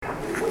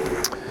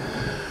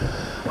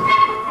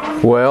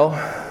Well,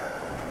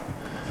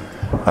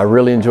 I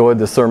really enjoyed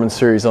the sermon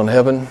series on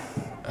heaven.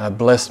 It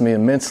blessed me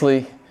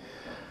immensely.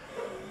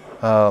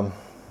 The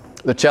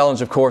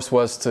challenge, of course,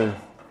 was to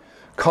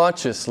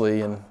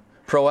consciously and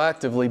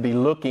proactively be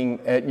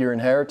looking at your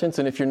inheritance.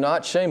 And if you're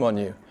not, shame on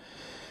you.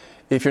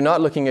 If you're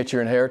not looking at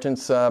your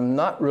inheritance, I'm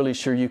not really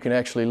sure you can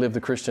actually live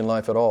the Christian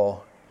life at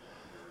all.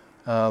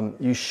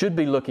 You should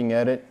be looking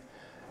at it.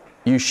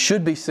 You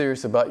should be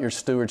serious about your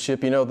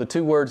stewardship. You know, the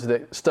two words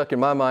that stuck in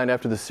my mind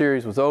after the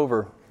series was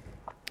over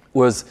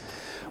was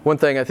one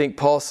thing I think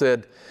Paul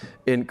said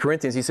in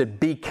Corinthians. He said,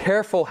 be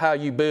careful how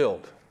you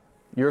build.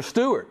 You're a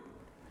steward.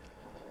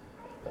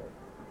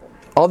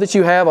 All that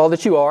you have, all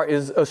that you are,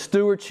 is a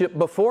stewardship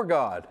before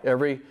God.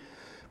 Every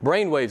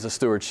brainwave's a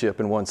stewardship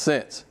in one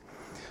sense.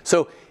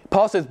 So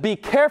Paul says, be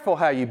careful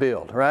how you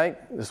build, right?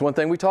 This is one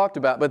thing we talked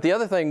about. But the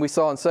other thing we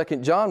saw in 2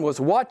 John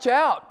was watch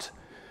out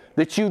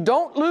that you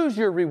don't lose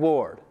your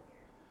reward.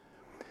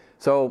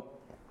 So,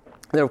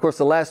 then of course,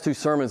 the last two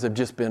sermons have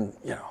just been,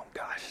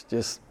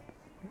 just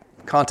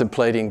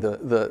contemplating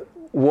the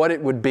what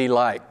it would be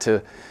like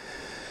to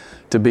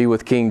be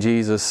with King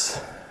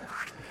Jesus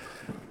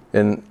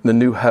in the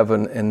new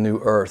heaven and new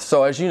earth.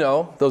 So as you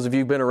know, those of you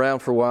who've been around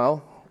for a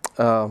while,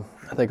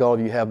 I think all of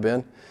you have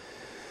been.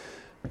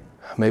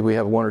 Maybe we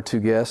have one or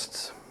two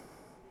guests.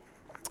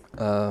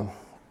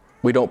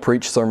 We don't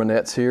preach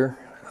sermonettes here.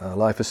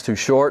 Life is too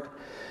short.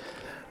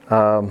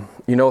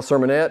 You know a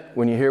sermonette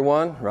when you hear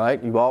one,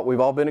 right? We've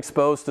all been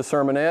exposed to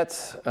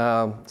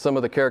sermonettes. Some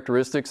of the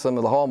characteristics, some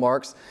of the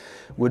hallmarks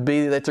would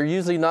be that they're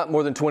usually not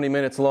more than 20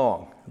 minutes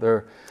long.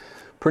 They're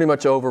pretty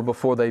much over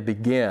before they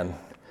begin.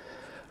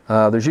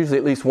 There's usually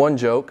at least one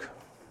joke,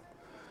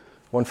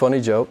 one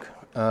funny joke.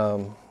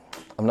 I'm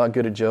not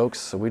good at jokes,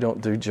 so we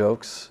don't do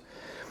jokes.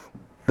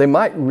 They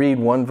might read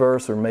one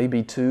verse or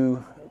maybe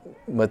two,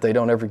 but they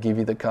don't ever give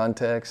you the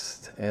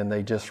context, and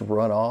they just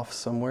run off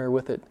somewhere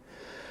with it.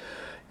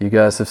 You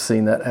guys have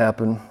seen that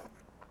happen.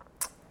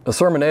 A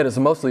sermonette is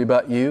mostly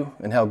about you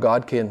and how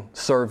God can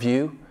serve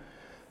you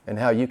and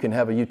how you can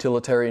have a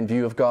utilitarian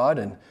view of God,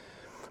 and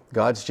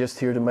God's just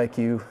here to make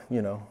you,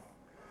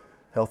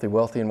 healthy,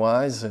 wealthy, and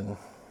wise, and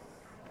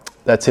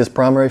that's His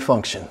primary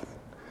function.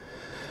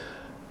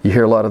 You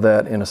hear a lot of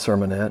that in a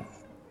sermonette.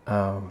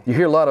 You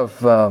hear a lot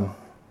of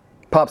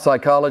pop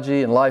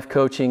psychology and life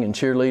coaching and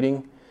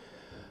cheerleading.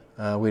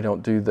 We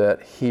don't do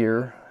that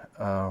here.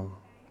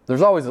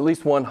 There's always at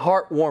least one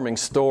heartwarming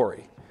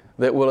story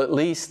that will at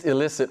least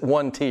elicit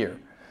one tear.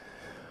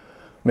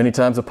 Many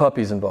times a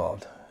puppy's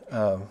involved.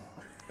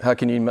 How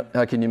can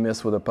you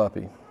miss with a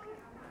puppy?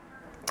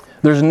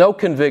 There's no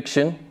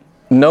conviction,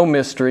 no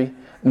mystery,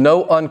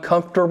 no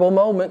uncomfortable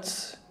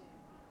moments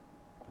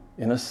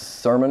in a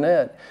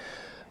sermonette.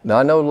 Now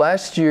I know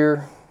last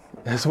year,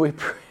 as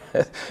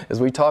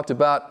we talked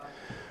about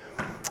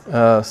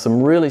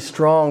some really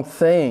strong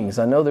things,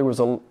 I know there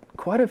was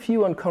quite a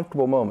few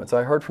uncomfortable moments.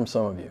 I heard from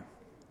some of you.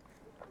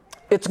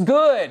 It's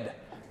good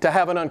to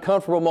have an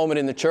uncomfortable moment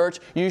in the church.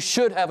 You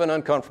should have an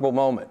uncomfortable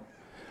moment.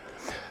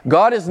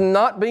 God is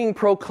not being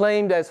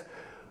proclaimed as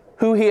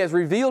who He has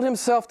revealed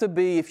Himself to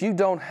be if you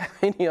don't have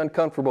any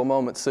uncomfortable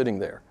moments sitting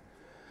there.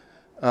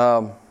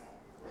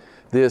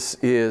 This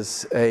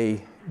is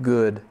a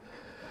good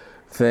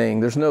thing.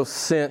 There's no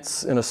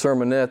sense in a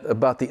sermonette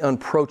about the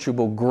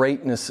unapproachable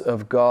greatness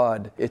of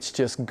God. It's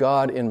just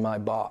God in my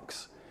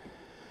box.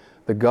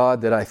 The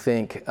God that I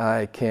think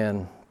I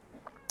can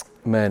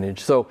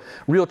manage. So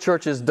real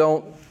churches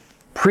don't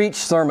preach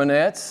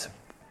sermonettes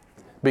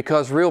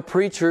because real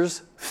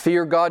preachers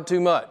fear God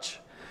too much.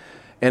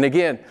 And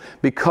again,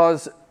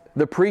 because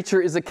the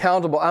preacher is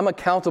accountable, I'm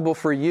accountable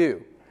for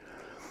you.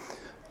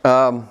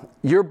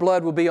 Your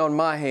blood will be on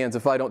my hands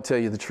if I don't tell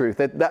you the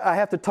truth. I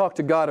have to talk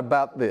to God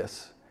about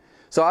this.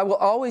 So I will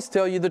always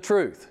tell you the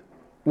truth,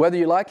 whether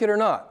you like it or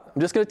not.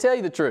 I'm just going to tell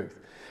you the truth.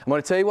 I'm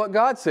going to tell you what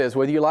God says,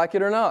 whether you like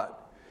it or not.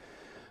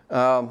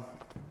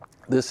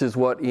 This is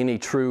what any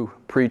true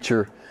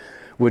preacher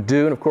would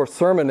do. And of course,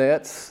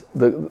 sermonettes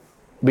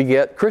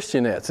beget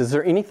Christianettes. Is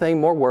there anything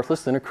more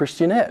worthless than a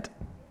Christianette?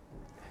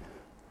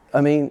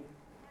 I mean,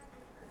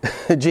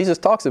 Jesus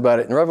talks about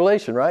it in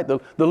Revelation, right? The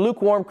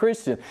lukewarm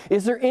Christian.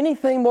 Is there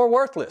anything more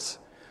worthless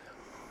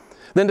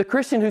than the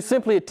Christian who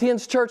simply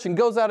attends church and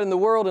goes out in the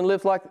world and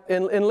lives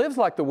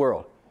like the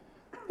world?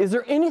 Is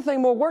there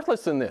anything more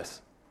worthless than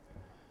this?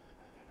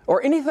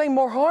 Or anything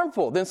more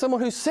harmful than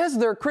someone who says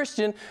they're a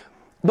Christian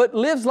but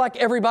lives like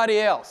everybody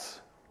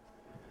else?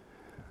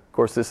 Of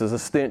course, this is a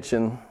stench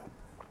in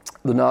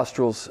the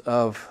nostrils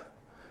of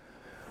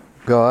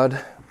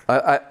God.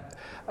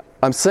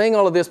 I'm saying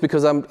all of this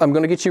because I'm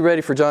going to get you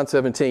ready for John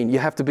 17. You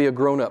have to be a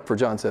grown-up for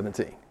John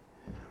 17.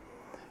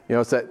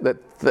 It's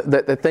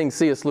that thing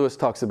C.S. Lewis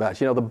talks about.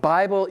 The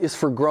Bible is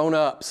for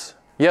grown-ups.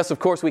 Yes, of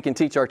course, we can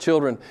teach our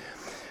children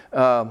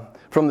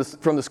from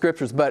the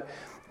Scriptures, but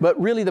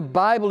really the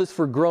Bible is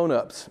for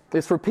grown-ups.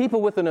 It's for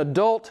people with an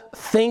adult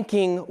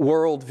thinking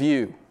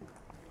worldview.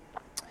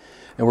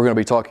 And we're going to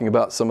be talking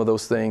about some of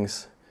those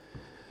things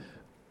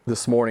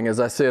this morning. As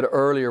I said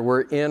earlier,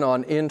 we're in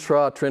on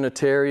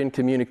intra-Trinitarian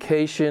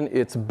communication.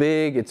 It's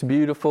big, it's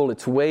beautiful,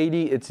 it's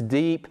weighty, it's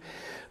deep.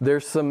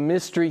 There's some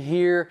mystery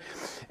here,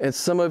 and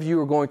some of you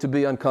are going to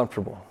be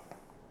uncomfortable.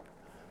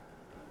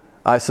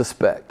 I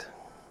suspect.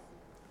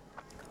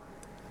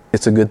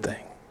 It's a good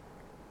thing.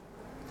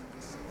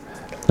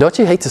 Don't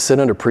you hate to sit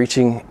under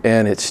preaching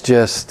and it's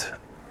just,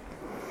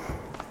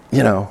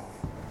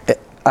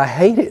 I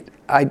hate it.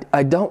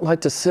 I don't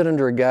like to sit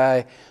under a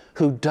guy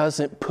who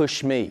doesn't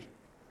push me.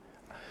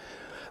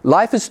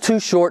 Life is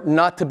too short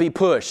not to be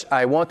pushed.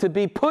 I want to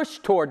be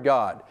pushed toward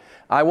God.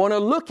 I want to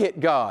look at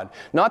God.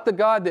 Not the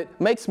God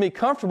that makes me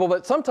comfortable,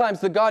 but sometimes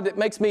the God that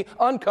makes me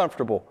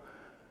uncomfortable.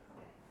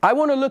 I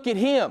want to look at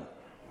Him.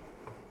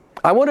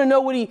 I want to know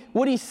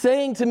what He's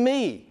saying to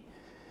me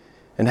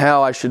and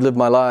how I should live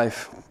my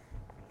life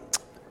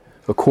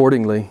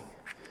accordingly.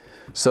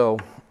 So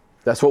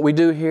that's what we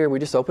do here. We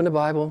just open the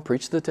Bible and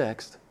preach the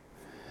text.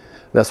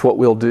 That's what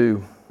we'll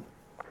do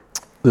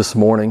this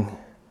morning.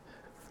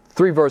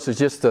 3 verses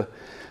just to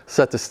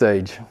set the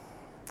stage.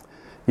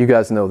 You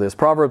guys know this.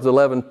 Proverbs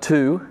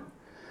 11:2.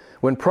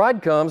 When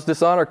pride comes,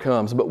 dishonor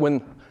comes, but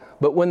with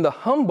the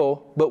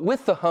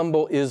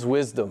humble is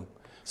wisdom.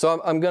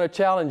 So I'm going to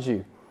challenge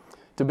you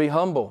to be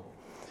humble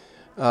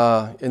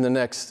in the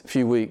next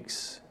few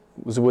weeks.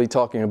 We'll be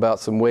talking about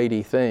some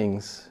weighty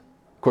things.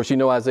 Of course, you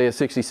know Isaiah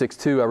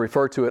 66:2. I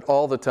refer to it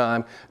all the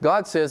time.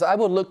 God says, I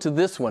will look to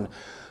this one,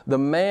 the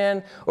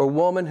man or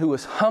woman who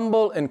is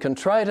humble and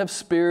contrite of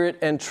spirit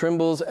and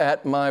trembles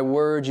at my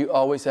word. You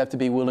always have to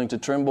be willing to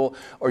tremble,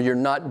 or you're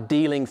not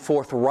dealing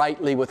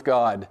forthrightly with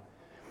God.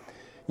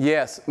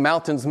 Yes,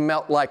 mountains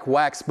melt like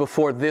wax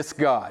before this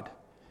God.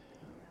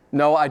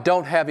 No, I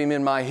don't have Him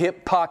in my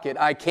hip pocket.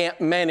 I can't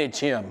manage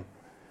Him.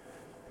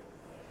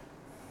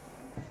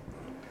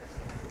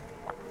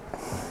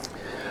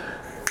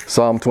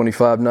 Psalm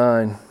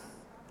 25:9.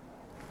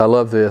 I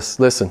love this.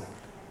 Listen,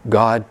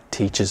 God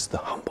teaches the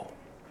humble.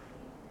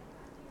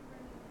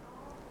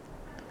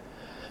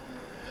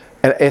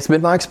 And it's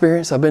been my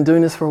experience. I've been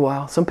doing this for a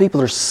while. Some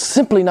people are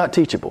simply not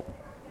teachable.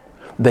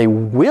 They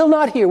will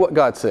not hear what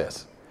God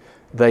says.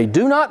 They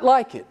do not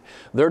like it.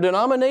 Their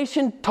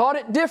denomination taught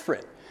it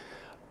different.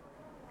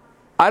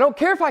 I don't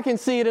care if I can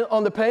see it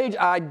on the page.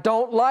 I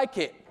don't like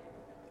it.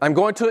 I'm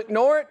going to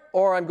ignore it,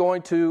 or I'm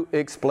going to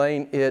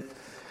explain it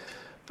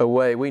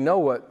away. We know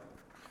what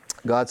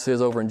God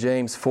says over in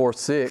James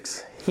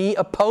 4:6. He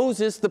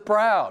opposes the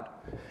proud.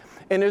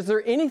 And is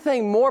there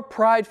anything more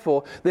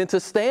prideful than to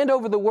stand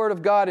over the Word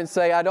of God and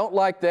say, I don't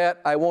like that,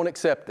 I won't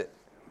accept it?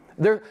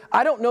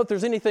 I don't know if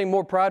there's anything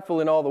more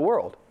prideful in all the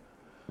world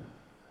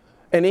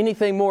and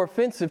anything more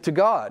offensive to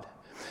God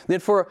than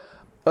for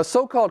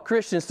so-called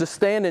Christians to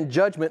stand in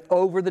judgment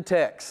over the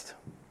text.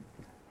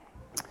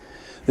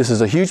 This is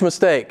a huge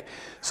mistake.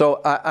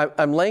 So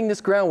I'm laying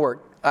this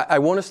groundwork. I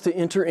want us to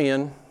enter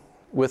in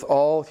with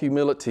all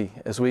humility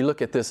as we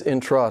look at this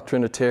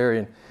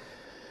intra-Trinitarian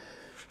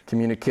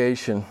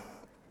communication.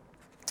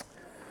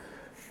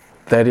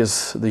 That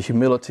is the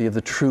humility of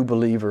the true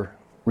believer,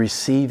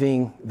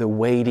 receiving the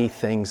weighty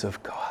things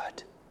of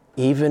God,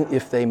 even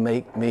if they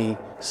make me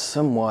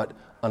somewhat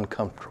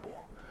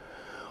uncomfortable,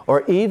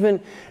 or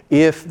even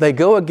if they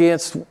go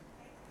against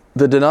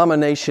the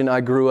denomination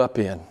I grew up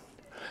in.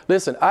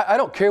 Listen, I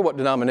don't care what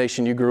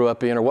denomination you grew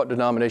up in or what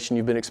denomination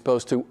you've been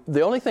exposed to.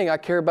 The only thing I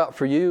care about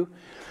for you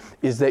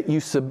is that you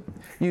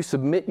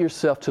submit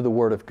yourself to the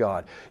Word of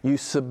God. You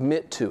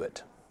submit to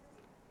it.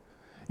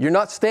 You're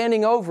not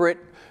standing over it.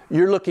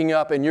 You're looking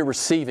up and you're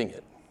receiving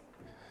it.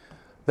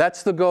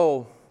 That's the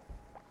goal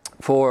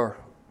for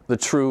the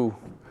true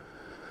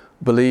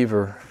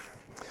believer.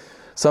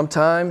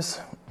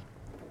 Sometimes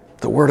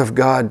the Word of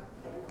God,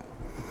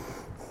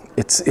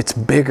 it's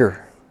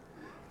bigger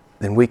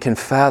than we can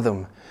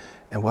fathom.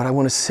 And what I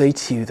want to say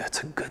to you,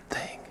 that's a good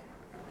thing.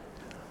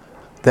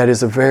 That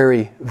is a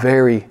very,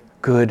 very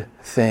good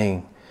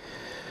thing.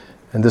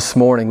 And this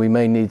morning we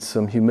may need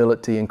some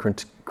humility and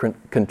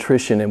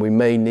contrition, and we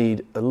may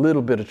need a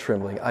little bit of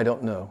trembling. I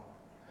don't know.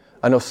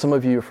 I know some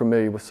of you are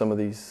familiar with some of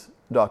these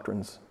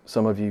doctrines.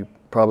 Some of you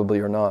probably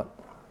are not.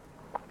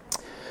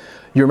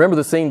 You remember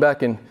the scene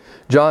back in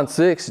John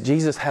 6?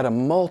 Jesus had a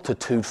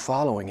multitude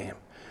following Him.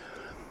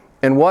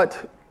 And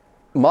what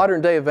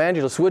modern day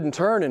evangelists wouldn't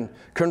turn and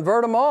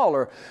convert them all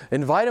or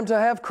invite them to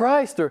have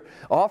Christ or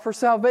offer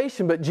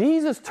salvation. But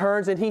Jesus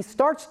turns and He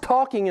starts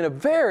talking in a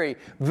very,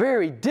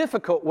 very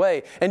difficult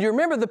way. And you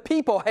remember the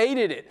people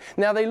hated it.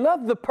 Now they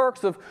loved the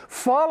perks of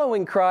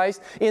following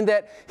Christ in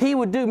that He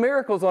would do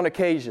miracles on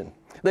occasion.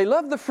 They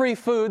loved the free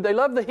food. They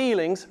loved the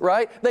healings,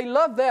 right? They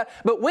loved that.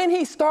 But when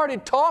He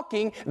started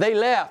talking, they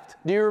left.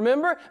 Do you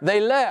remember? They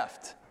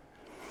left.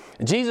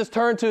 And Jesus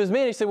turned to His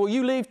men. He said, will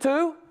you leave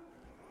too?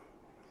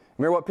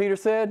 Remember what Peter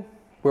said?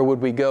 Where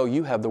would we go?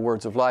 You have the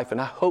words of life. And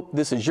I hope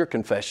this is your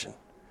confession.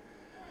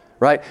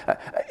 Right?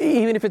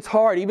 Even if it's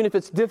hard, even if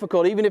it's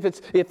difficult, even if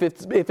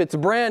it's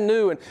brand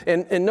new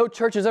and no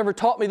church has ever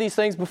taught me these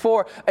things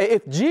before,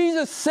 if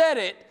Jesus said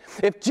it,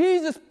 if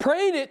Jesus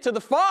prayed it to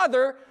the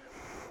Father,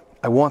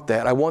 I want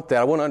that. I want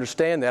that. I want to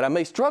understand that. I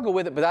may struggle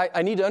with it, but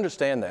I need to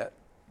understand that.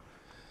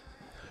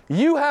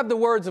 You have the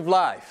words of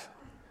life.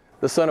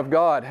 The Son of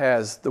God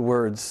has the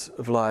words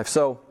of life.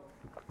 So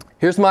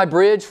here's my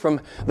bridge from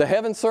the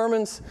heaven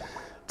sermons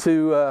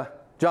to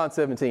John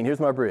 17. Here's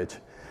my bridge.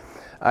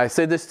 I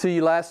said this to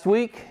you last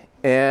week,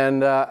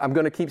 and I'm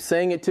going to keep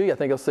saying it to you. I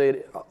think I'll say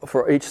it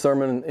for each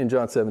sermon in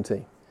John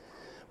 17.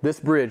 This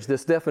bridge,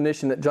 this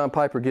definition that John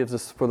Piper gives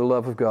us for the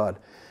love of God.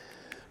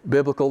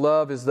 Biblical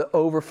love is the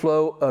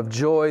overflow of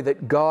joy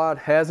that God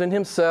has in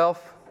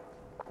Himself,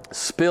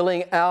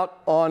 spilling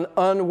out on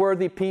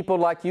unworthy people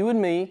like you and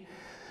me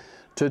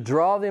to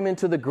draw them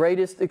into the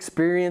greatest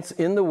experience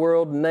in the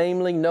world,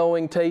 namely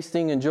knowing,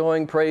 tasting,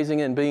 enjoying,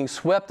 praising, and being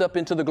swept up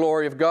into the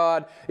glory of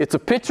God. It's a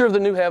picture of the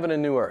new heaven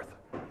and new earth.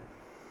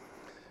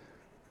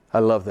 I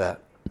love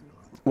that.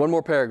 One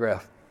more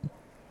paragraph.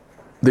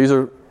 These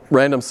are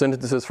random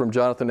sentences from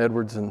Jonathan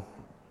Edwards and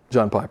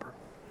John Piper.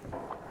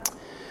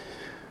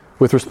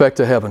 With respect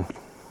to heaven,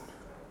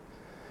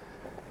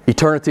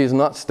 eternity is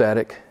not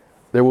static.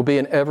 There will be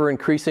an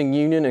ever-increasing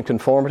union and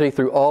conformity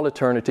through all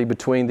eternity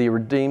between the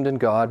redeemed and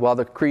God. While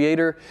the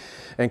Creator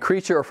and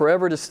creature are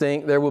forever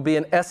distinct, there will be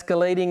an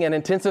escalating and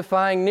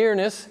intensifying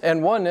nearness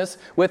and oneness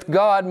with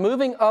God,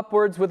 moving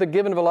upwards with a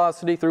given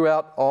velocity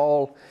throughout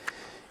all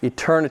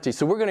eternity.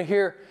 So we're going to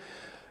hear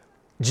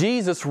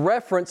Jesus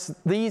reference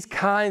these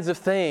kinds of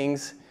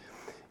things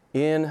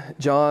in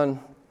John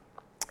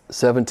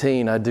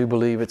 17. I do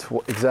believe it's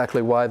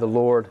exactly why the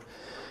Lord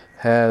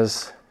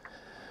has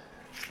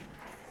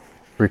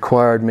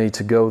required me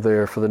to go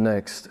there for the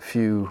next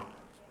few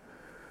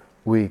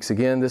weeks.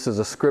 Again, this is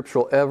a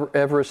scriptural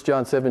Everest.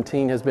 John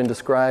 17 has been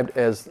described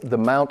as the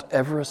Mount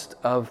Everest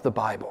of the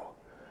Bible.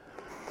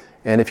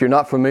 And if you're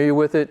not familiar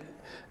with it,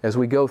 as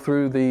we go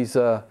through these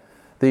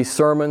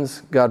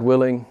sermons, God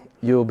willing,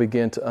 you'll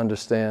begin to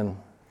understand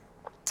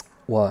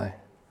why.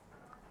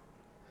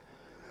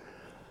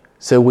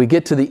 So we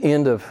get to the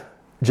end of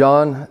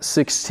John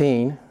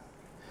 16.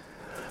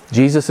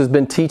 Jesus has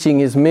been teaching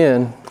His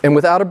men, and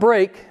without a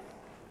break,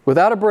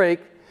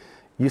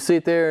 you see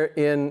it there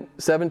in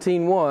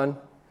 17:1,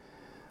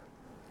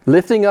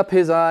 lifting up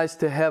His eyes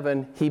to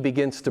heaven, He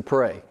begins to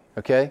pray.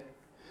 Okay?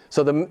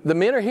 So the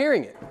men are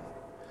hearing it.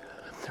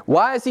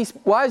 Why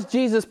is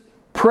Jesus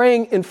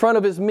praying in front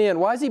of His men?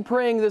 Why is He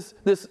praying this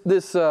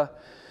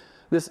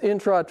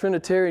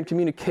intra-Trinitarian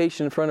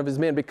communication in front of His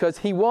men? Because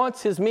He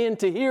wants His men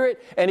to hear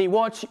it, and He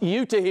wants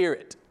you to hear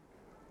it.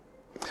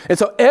 And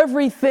so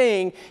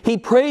everything He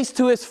prays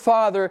to His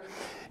Father,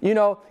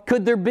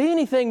 could there be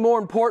anything more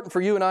important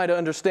for you and I to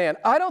understand?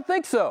 I don't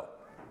think so.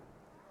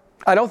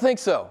 I don't think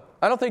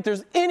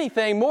there's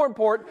anything more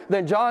important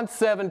than John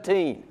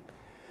 17.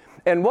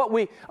 And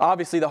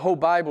obviously the whole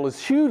Bible is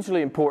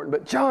hugely important,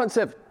 but John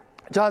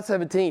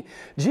 17,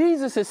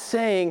 Jesus is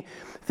saying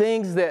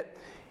things that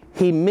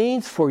He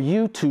means for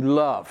you to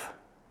love.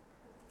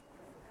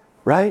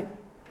 Right?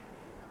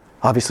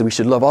 Obviously we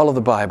should love all of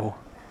the Bible.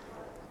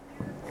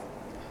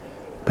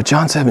 But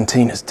John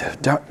 17 is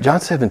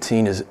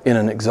in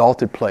an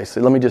exalted place.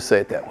 Let me just say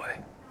it that way.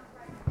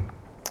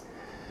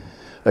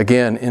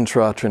 Again,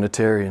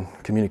 intra-Trinitarian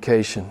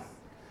communication.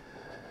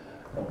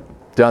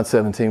 John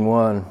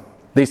 17:1.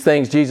 These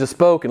things Jesus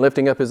spoke, and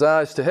lifting up His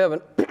eyes to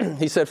heaven,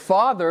 He said,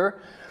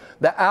 Father,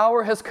 the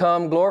hour has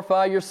come,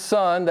 glorify your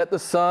Son, that the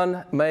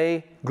Son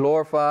may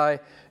glorify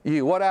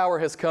you. What hour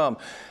has come?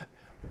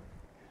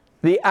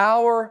 The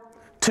hour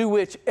to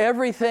which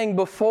everything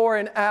before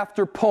and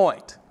after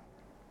point.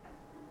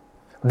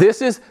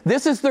 This is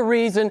the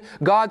reason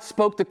God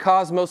spoke the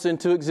cosmos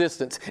into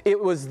existence.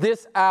 It was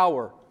this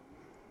hour.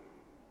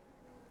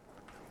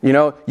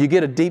 You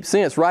get a deep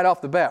sense right off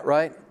the bat,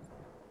 right?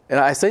 And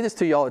I say this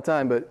to you all the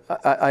time, but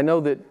I know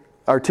that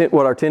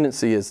what our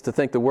tendency is to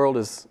think the world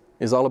is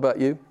all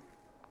about you.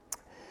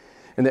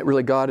 And that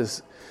really God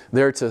is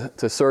there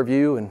to serve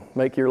you and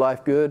make your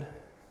life good.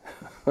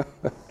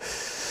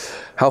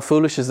 How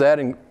foolish is that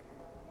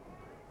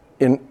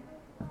in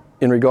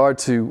regard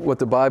to what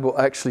the Bible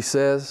actually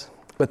says?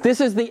 But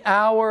this is the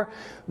hour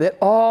that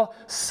all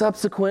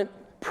subsequent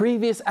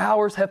previous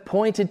hours have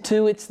pointed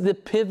to. It's the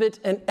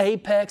pivot and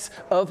apex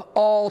of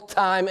all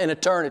time and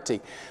eternity.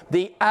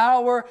 The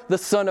hour the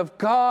Son of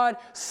God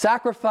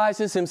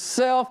sacrifices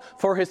Himself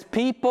for His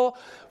people,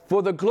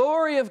 for the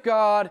glory of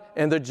God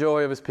and the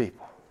joy of His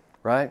people.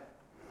 Right?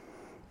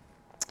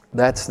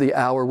 That's the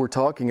hour we're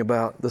talking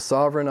about. The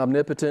sovereign,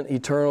 omnipotent,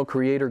 eternal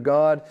Creator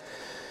God,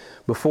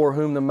 before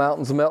whom the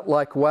mountains melt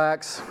like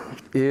wax,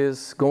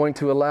 is going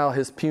to allow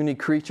His puny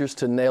creatures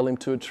to nail Him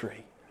to a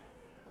tree.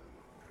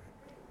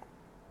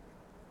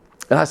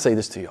 And I say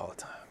this to you all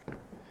the time.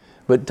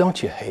 But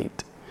don't you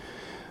hate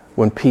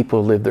when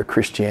people live their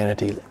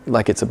Christianity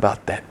like it's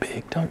about that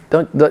big?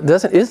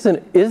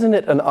 Isn't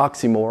it an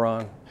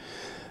oxymoron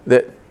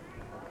that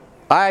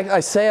I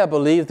say I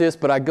believe this,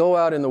 but I go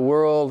out in the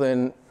world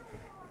and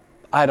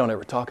I don't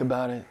ever talk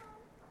about it.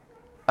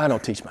 I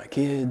don't teach my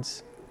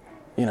kids.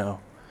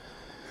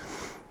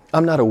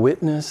 I'm not a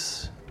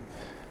witness.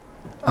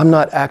 I'm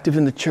not active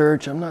in the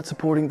church. I'm not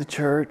supporting the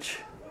church.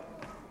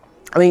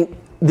 I mean,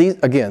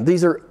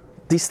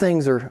 these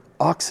things are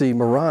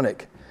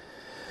oxymoronic.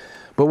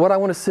 But what I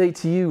want to say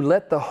to you,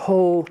 let the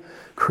whole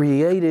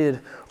created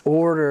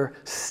order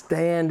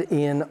stand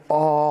in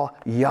awe.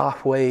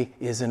 Yahweh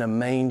is in a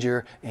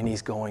manger and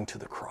He's going to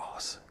the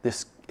cross.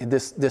 This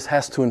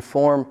has to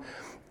inform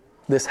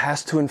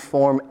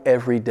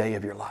every day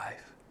of your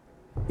life.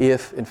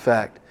 If, in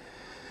fact,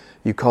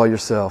 you call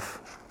yourself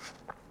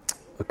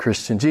a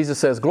Christian. Jesus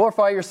says,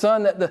 glorify your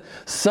Son that the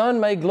Son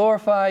may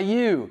glorify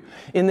you.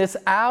 In this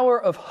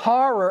hour of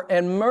horror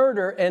and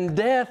murder and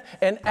death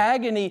and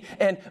agony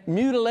and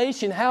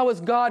mutilation, how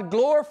is God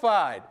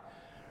glorified?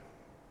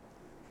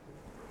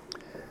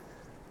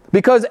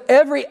 Because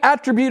every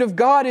attribute of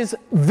God is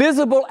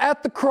visible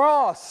at the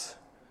cross.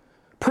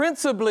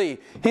 Principally,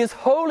 His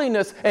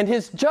holiness and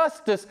His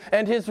justice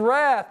and His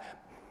wrath.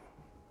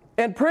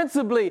 And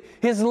principally,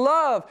 His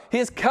love,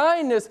 His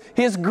kindness,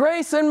 His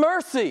grace and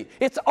mercy.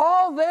 It's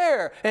all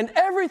there. And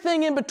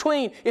everything in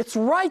between, it's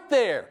right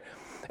there.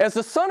 As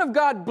the Son of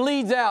God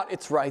bleeds out,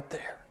 it's right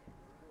there.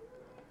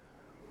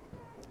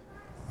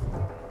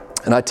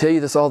 And I tell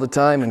you this all the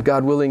time, and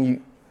God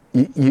willing,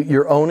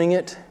 you're owning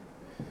it.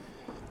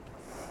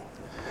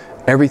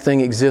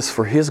 Everything exists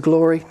for His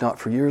glory, not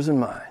for yours and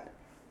mine.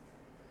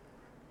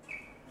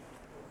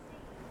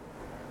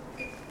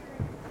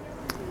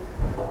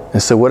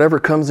 And so whatever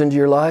comes into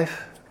your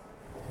life,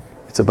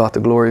 it's about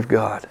the glory of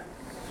God.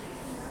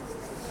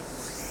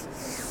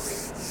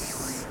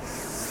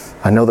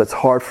 I know that's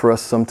hard for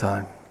us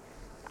sometimes.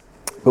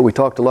 But we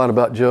talked a lot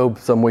about Job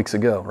some weeks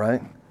ago,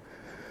 right?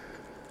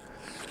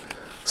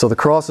 So the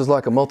cross is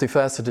like a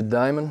multifaceted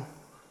diamond.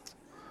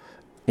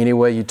 Any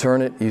way you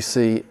turn it, you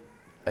see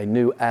a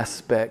new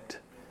aspect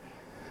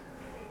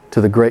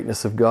to the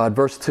greatness of God.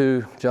 Verse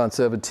 2, John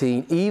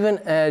 17, even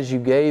as you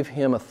gave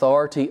Him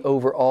authority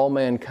over all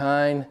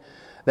mankind,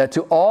 that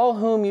to all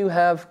whom you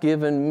have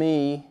given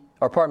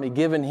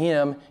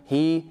Him,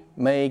 He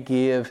may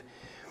give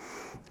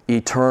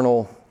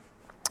eternal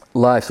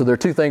life. So there are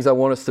two things I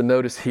want us to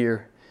notice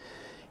here.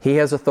 He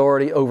has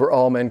authority over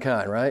all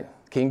mankind, right?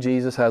 King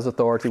Jesus has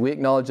authority. We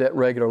acknowledge that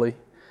regularly.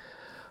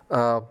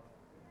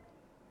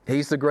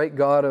 He's the great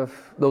God of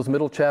those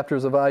middle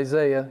chapters of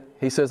Isaiah.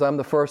 He says, I'm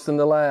the first and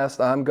the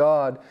last. I'm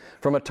God.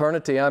 From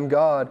eternity, I'm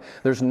God.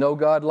 There's no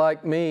God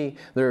like me.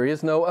 There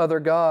is no other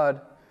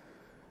God.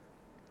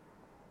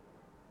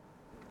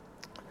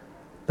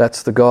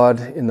 That's the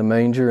God in the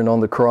manger and on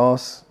the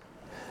cross.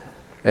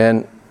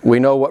 And we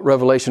know what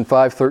Revelation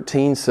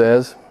 5:13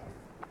 says.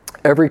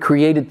 Every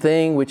created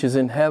thing which is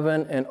in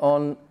heaven and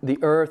on the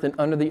earth and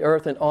under the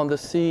earth and on the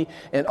sea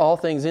and all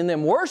things in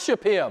them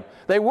worship Him.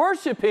 They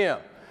worship Him.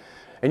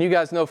 And you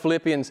guys know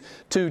Philippians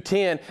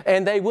 2:10,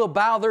 and they will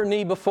bow their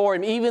knee before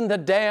Him. Even the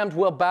damned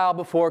will bow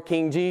before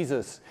King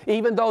Jesus.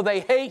 Even though they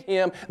hate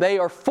Him, they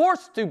are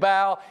forced to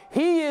bow.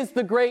 He is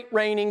the great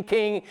reigning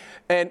King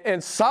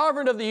and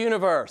sovereign of the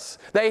universe.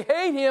 They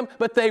hate Him,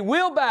 but they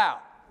will bow.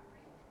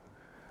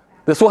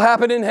 This will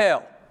happen in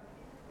hell.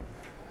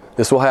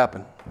 This will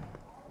happen.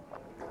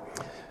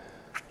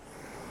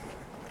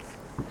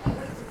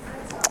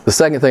 The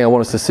second thing I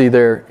want us to see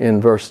there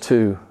in verse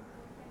 2,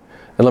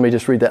 and let me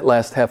just read that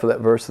last half of that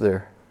verse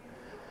there.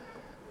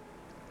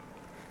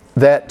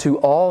 That to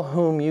all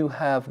whom you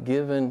have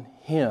given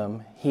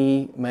Him,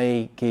 He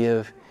may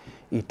give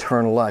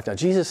eternal life. Now,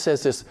 Jesus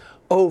says this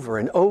over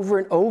and over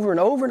and over and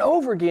over and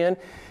over again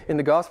in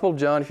the Gospel of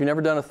John. If you've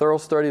never done a thorough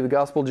study of the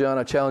Gospel of John,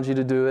 I challenge you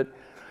to do it.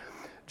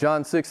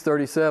 John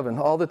 6:37,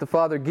 all that the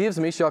Father gives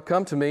me shall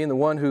come to me, and the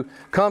one who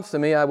comes to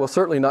me I will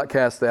certainly not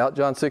cast out.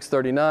 John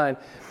 6:39,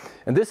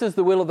 and this is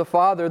the will of the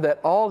Father,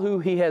 that all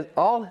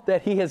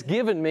that He has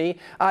given me,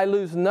 I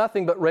lose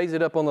nothing but raise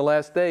it up on the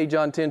last day.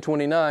 John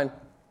 10:29.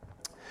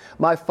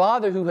 My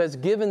Father who has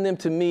given them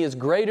to me is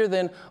greater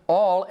than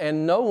all,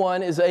 and no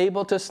one is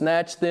able to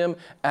snatch them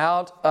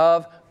out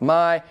of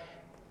my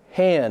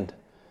hand.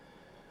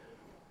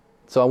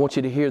 So I want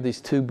you to hear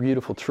these two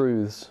beautiful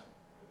truths.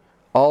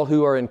 All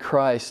who are in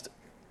Christ,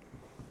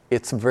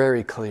 it's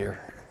very clear.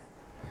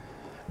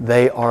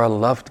 They are a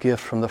loved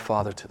gift from the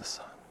Father to the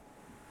Son.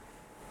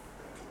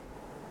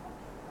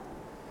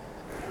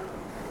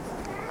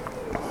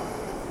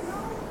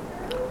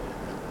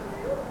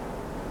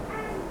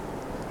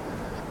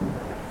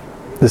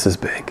 This is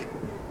big.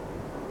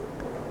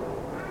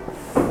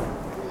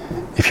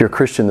 If you're a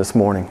Christian this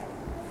morning,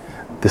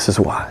 this is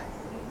why.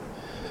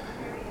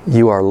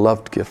 You are a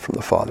loved gift from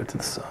the Father to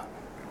the Son.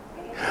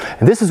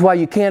 And this is why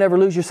you can't ever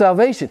lose your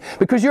salvation,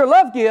 because you're a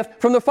love gift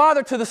from the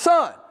Father to the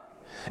Son.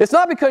 It's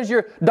not because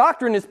your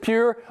doctrine is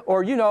pure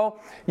or,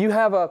 you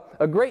have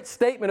a great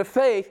statement of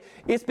faith.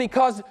 It's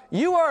because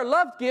you are a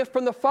love gift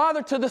from the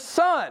Father to the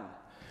Son.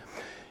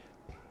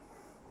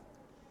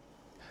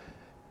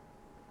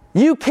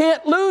 You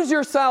can't lose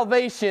your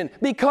salvation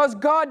because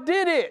God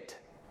did it.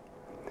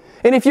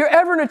 And if you're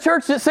ever in a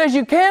church that says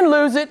you can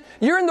lose it,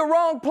 you're in the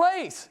wrong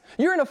place.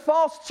 You're in a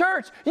false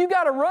church. You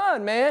got to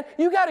run, man.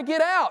 You got to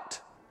get out.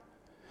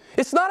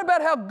 It's not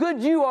about how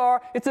good you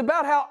are. It's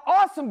about how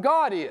awesome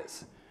God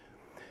is.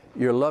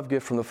 You're a love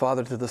gift from the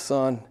Father to the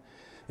Son.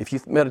 if you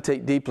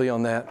meditate deeply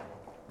on that,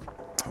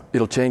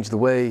 it'll change the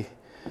way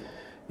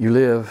you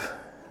live.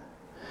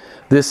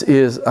 This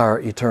is our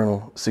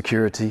eternal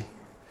security.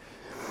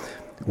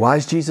 Why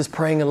is Jesus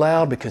praying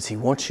aloud? Because He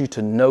wants you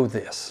to know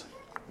this.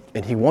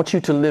 And He wants you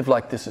to live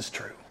like this is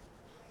true.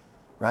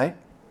 Right?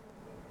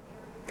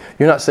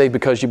 You're not saved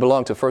because you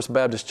belong to First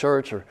Baptist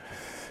Church or,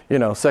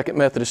 Second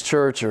Methodist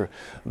Church or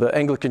the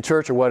Anglican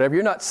Church or whatever.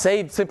 You're not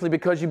saved simply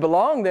because you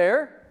belong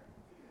there.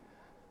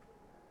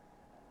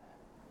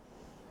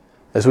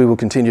 As we will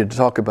continue to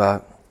talk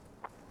about,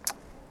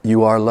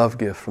 you are a love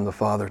gift from the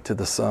Father to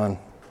the Son.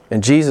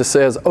 And Jesus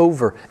says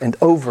over and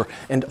over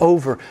and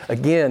over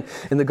again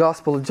in the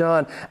Gospel of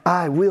John,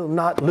 I will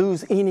not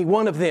lose any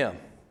one of them.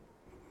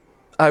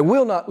 I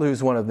will not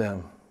lose one of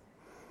them.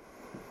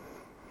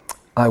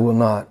 I will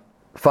not.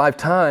 5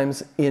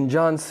 times in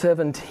John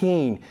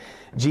 17,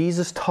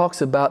 Jesus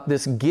talks about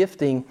this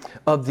gifting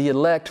of the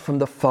elect from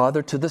the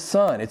Father to the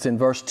Son. It's in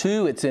verse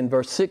 2, it's in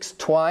verse 6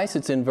 twice,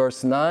 it's in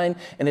verse 9,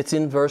 and it's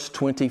in verse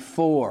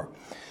 24.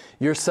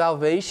 Your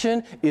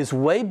salvation is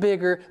way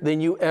bigger than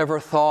you ever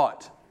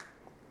thought.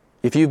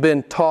 If you've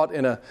been taught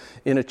in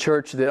a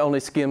church that only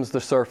skims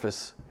the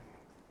surface,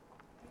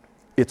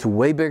 it's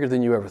way bigger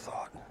than you ever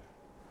thought.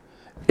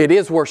 It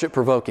is worship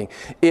provoking.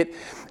 If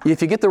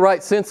you get the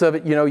right sense of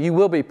it, you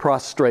will be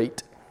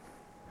prostrate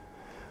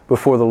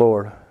before the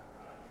Lord.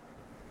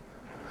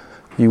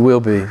 You will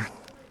be.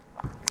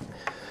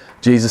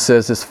 Jesus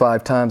says this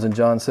 5 times in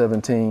John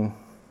 17.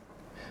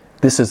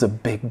 This is a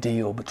big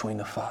deal between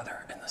the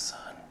Father and the Son.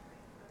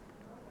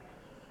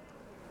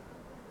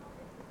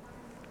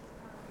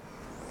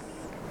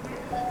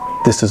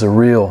 This is a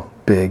real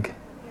big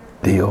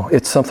deal.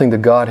 It's something the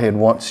Godhead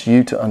wants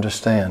you to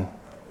understand.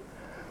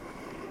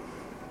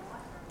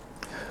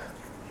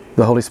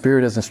 The Holy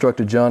Spirit has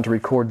instructed John to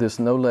record this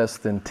no less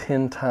than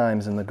 10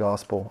 times in the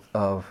Gospel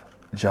of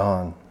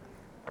John.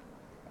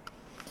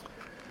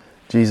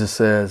 Jesus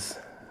says,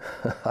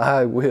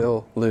 I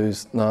will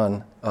lose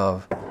none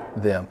of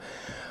them.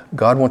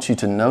 God wants you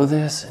to know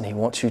this, and He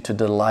wants you to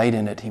delight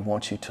in it. He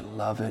wants you to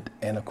love it.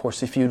 And of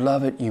course, if you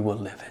love it, you will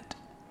live it.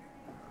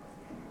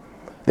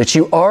 That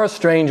you are a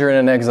stranger and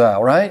an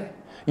exile, right?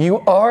 You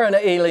are an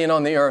alien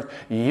on the earth.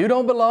 You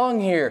don't belong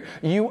here.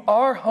 You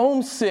are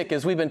homesick,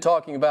 as we've been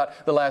talking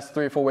about the last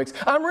 3 or 4 weeks.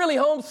 I'm really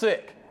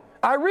homesick.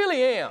 I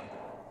really am.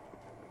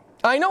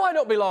 I know I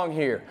don't belong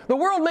here. The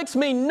world makes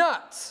me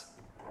nuts.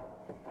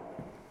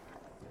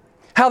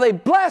 How they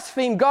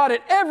blaspheme God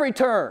at every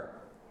turn.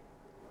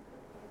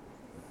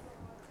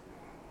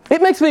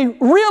 It makes me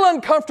real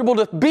uncomfortable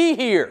to be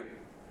here.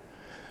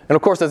 And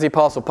of course, as the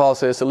Apostle Paul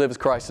says, to live is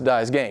Christ, to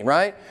die is gain,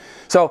 right?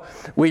 So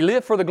we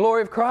live for the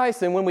glory of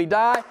Christ, and when we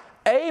die,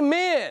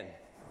 amen.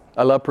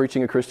 I love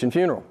preaching a Christian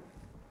funeral.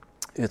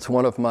 It's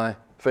one of my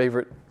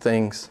favorite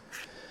things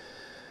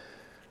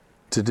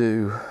to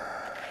do.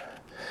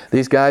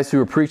 These guys who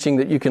are preaching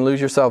that you can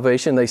lose your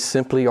salvation, they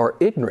simply are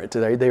ignorant.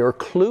 They are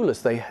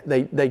clueless.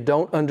 They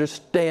don't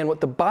understand what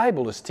the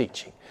Bible is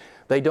teaching.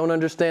 They don't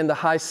understand the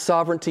high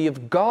sovereignty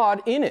of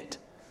God in it.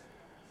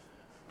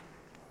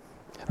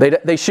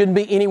 They shouldn't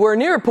be anywhere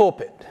near a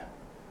pulpit.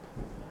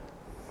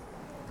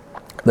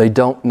 They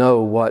don't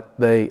know what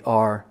they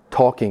are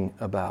talking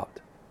about.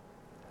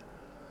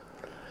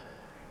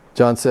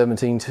 John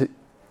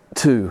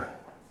 17:2.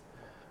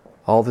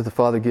 All that the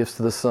Father gives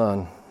to the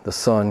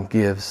Son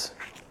gives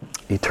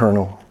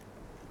eternal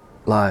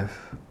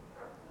life.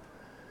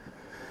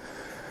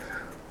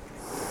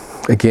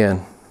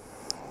 Again,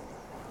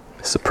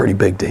 it's a pretty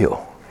big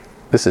deal.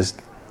 This is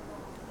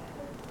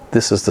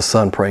the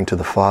Son praying to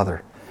the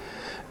Father.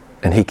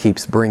 And He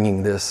keeps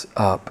bringing this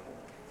up.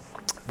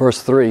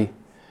 Verse 3.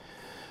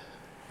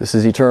 This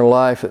is eternal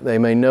life, that they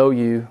may know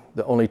you,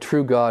 the only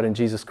true God, and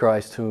Jesus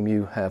Christ, whom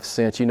you have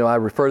sent. I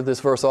refer to this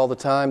verse all the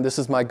time. This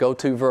is my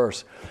go-to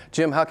verse.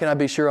 Jim, how can I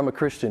be sure I'm a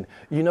Christian?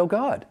 You know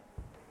God.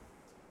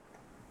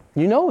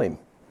 You know Him.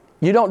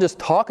 You don't just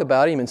talk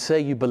about Him and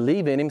say you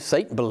believe in Him.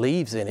 Satan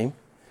believes in Him.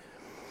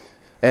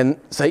 And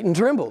Satan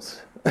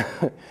trembles.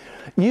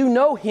 You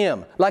know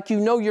Him like you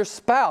know your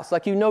spouse,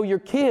 like you know your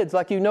kids,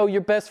 like you know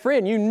your best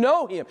friend. You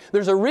know Him.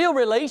 There's a real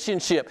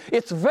relationship.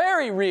 It's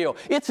very real.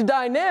 It's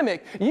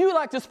dynamic. You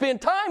like to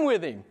spend time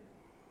with Him.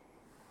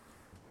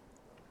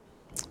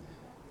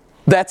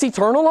 That's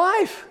eternal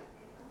life.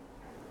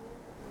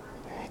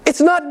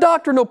 It's not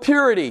doctrinal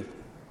purity.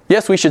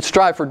 Yes, we should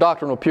strive for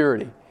doctrinal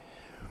purity.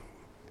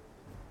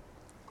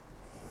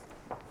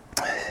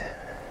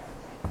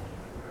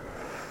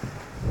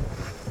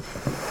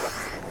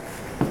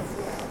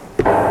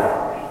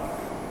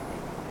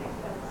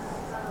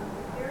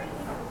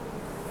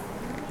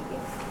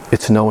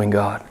 It's knowing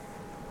God.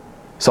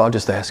 So I'll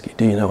just ask you,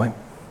 do you know Him?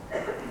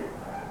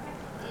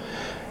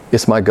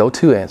 It's my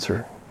go-to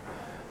answer.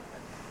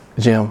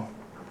 Jim,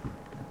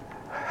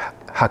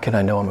 how can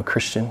I know I'm a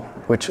Christian?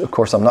 Which, of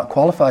course, I'm not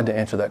qualified to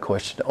answer that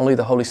question. Only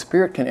the Holy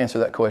Spirit can answer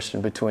that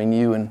question between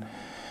you and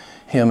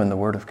Him and the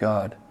Word of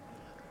God.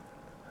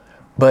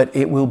 But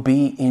it will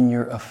be in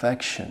your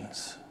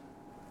affections.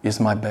 is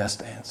my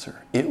best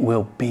answer. It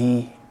will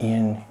be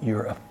in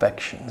your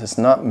affections. It's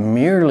not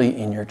merely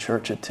in your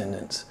church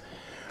attendance.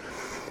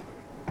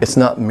 It's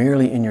not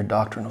merely in your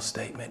doctrinal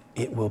statement.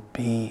 It will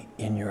be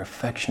in your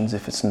affections.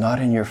 If it's not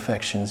in your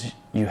affections,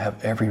 you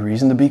have every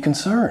reason to be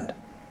concerned.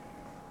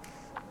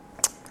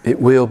 It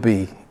will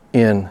be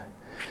in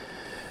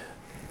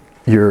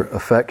your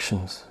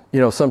affections. You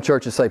know, some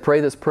churches say,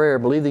 pray this prayer,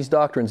 believe these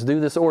doctrines, do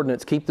this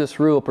ordinance, keep this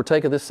rule,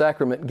 partake of this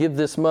sacrament, give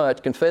this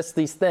much, confess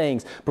these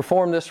things,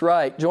 perform this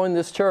rite, join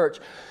this church.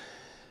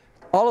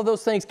 All of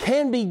those things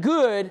can be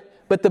good,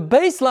 but the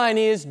baseline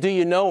is, do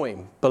you know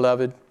Him,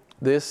 beloved?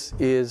 This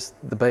is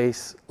the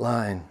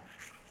baseline.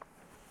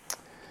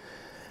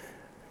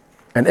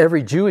 And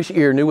every Jewish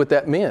ear knew what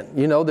that meant.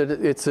 You know, that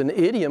it's an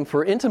idiom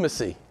for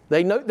intimacy.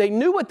 They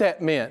knew what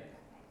that meant.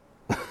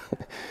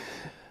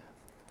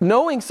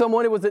 Knowing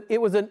someone,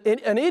 it was an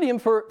idiom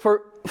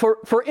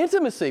for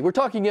intimacy. We're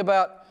talking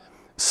about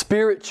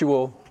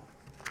spiritual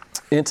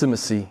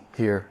intimacy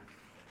here.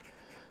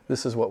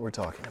 This is what we're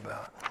talking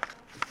about.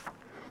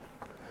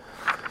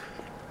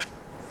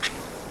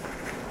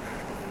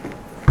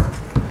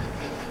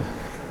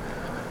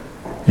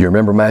 You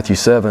remember Matthew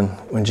 7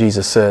 when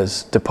Jesus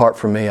says, depart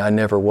from me, I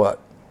never what?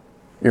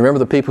 You remember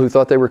the people who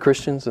thought they were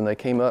Christians and they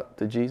came up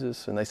to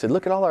Jesus and they said,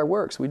 look at all our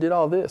works. We did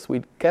all this.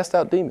 We cast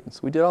out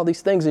demons. We did all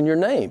these things in your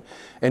name.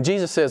 And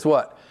Jesus says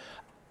what?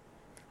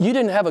 You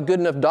didn't have a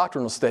good enough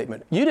doctrinal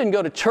statement. You didn't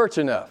go to church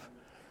enough.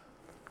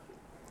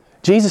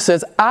 Jesus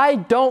says, I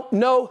don't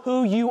know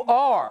who you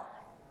are.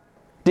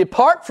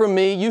 Depart from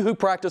me, you who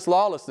practice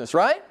lawlessness,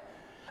 right?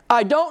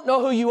 I don't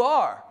know who you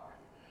are.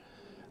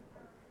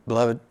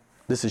 Beloved,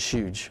 this is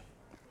huge.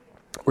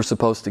 We're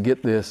supposed to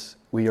get this.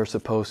 We are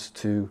supposed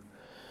to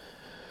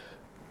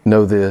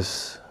know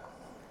this.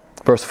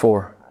 Verse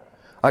 4.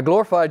 I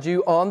glorified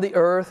you on the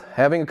earth,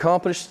 having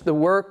accomplished the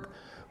work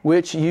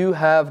which you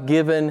have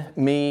given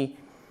me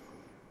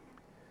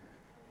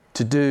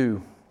to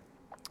do.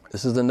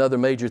 This is another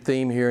major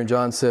theme here in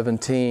John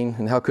 17.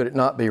 And how could it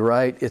not be,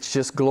 right? It's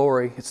just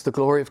glory. It's the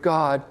glory of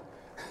God.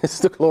 It's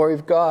the glory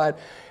of God.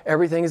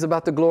 Everything is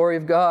about the glory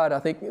of God. I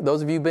think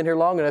those of you who've been here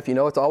long enough, you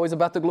know it's always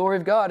about the glory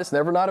of God. It's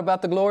never not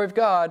about the glory of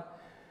God.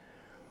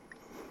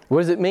 What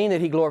does it mean that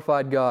He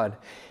glorified God?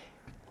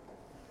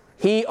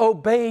 He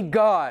obeyed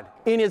God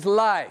in His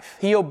life.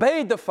 He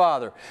obeyed the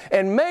Father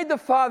and made the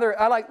Father,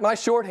 I like my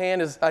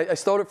shorthand is, I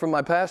stole it from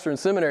my pastor in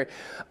seminary.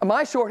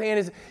 My shorthand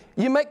is,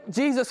 you make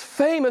Jesus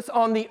famous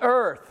on the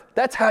earth.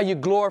 That's how you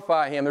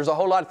glorify Him. There's a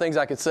whole lot of things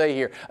I could say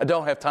here. I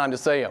don't have time to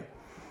say them.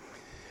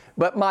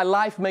 But my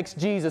life makes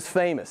Jesus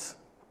famous.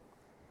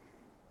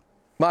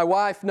 My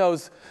wife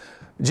knows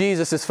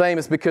Jesus is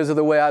famous because of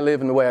the way I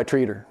live and the way I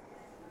treat her.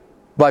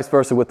 Vice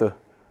versa with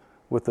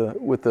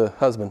the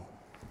husband.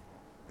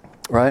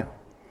 Right?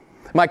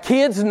 My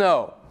kids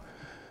know.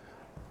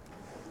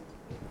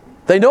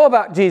 They know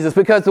about Jesus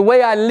because the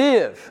way I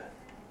live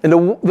and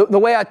the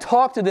way I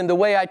talk to them, the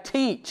way I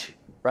teach.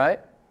 Right?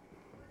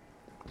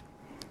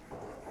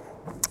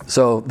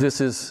 So this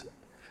is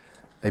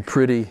a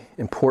pretty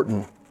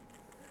important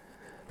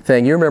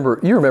thing. You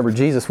remember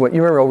Jesus, you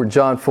remember over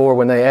John 4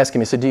 when they asked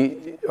Him, He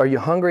said, are you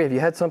hungry? Have you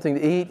had something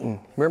to eat? And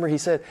remember He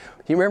said,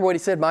 you remember what He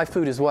said? My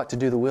food is what? To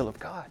do the will of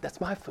God. That's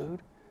my food.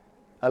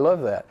 I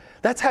love that.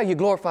 That's how you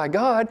glorify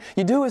God.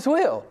 You do His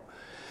will.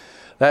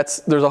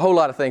 There's a whole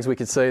lot of things we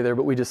could say there,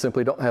 but we just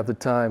simply don't have the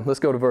time. Let's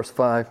go to verse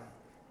 5.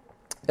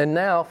 And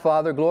now,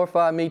 Father,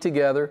 glorify me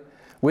together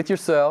with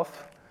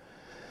yourself,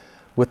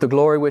 with the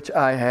glory which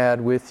I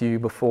had with you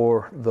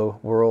before the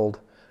world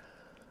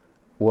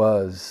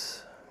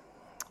was.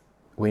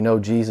 We know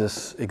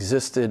Jesus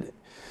existed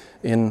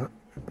in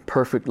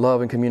perfect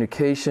love and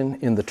communication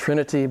in the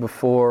Trinity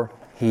before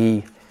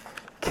He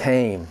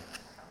came.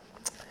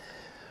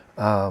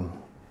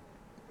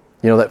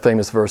 You know that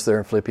famous verse there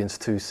in Philippians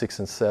 2, 6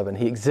 and 7.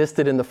 He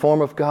existed in the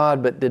form of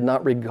God, but did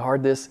not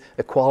regard this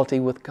equality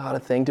with God a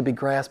thing to be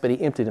grasped, but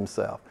He emptied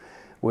Himself.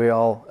 We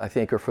all, I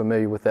think, are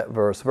familiar with that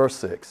verse. Verse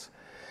 6.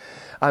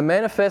 I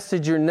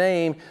manifested your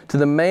name to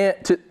the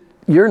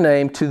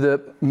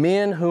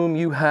men whom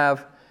you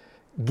have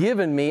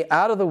given me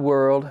out of the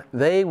world.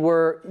 They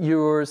were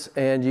yours,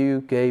 and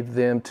you gave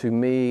them to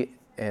me,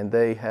 and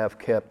they have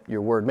kept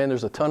your word. Man,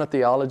 there's a ton of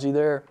theology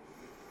there.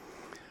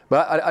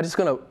 But I'm just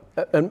going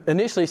to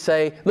initially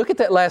say, look at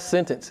that last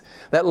sentence,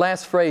 that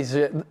last phrase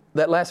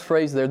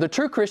there. The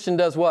true Christian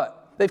does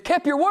what? They've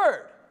kept your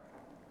word.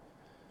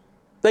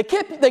 They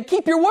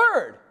keep your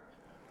word.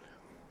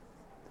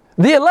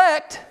 The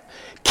elect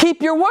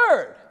keep your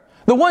word.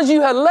 The ones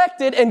you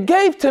elected and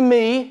gave to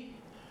me,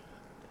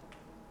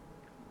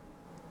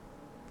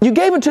 you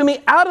gave them to me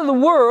out of the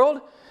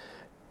world.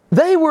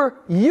 They were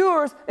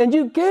yours, and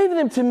you gave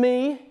them to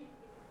me,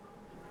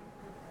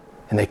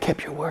 and they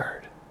kept your word.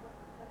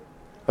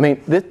 I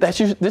mean,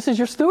 this is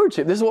your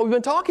stewardship. This is what we've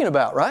been talking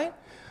about, right?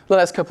 The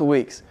last couple of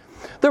weeks.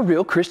 The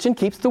real Christian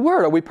keeps the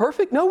word. Are we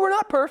perfect? No, we're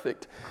not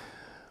perfect.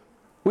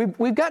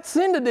 We've got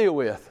sin to deal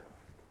with.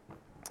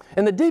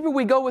 And the deeper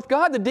we go with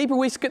God, the deeper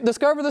we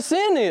discover the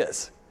sin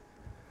is.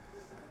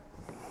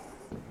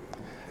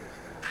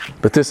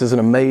 But this is an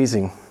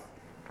amazing,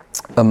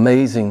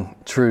 amazing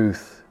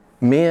truth.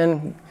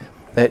 Men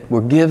that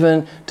were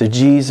given to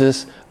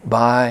Jesus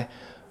by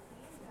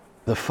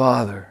the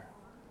Father.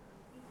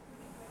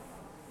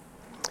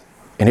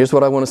 And here's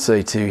what I want to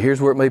say to you. Here's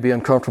where it may be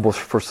uncomfortable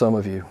for some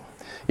of you.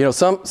 You know,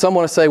 some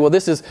want to say, well,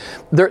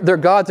 they're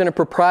gods in a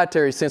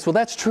proprietary sense. Well,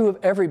 that's true of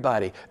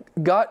everybody.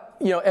 God,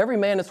 every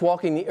man that's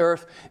walking the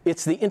earth,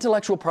 it's the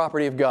intellectual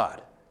property of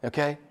God.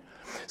 Okay?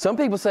 Some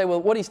people say,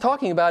 well, what he's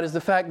talking about is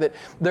the fact that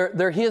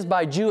they're his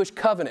by Jewish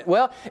covenant.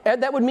 Well,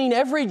 that would mean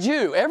every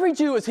Jew. Every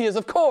Jew is his,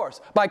 of course,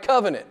 by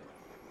covenant.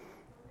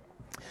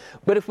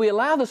 But if we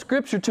allow the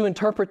Scripture to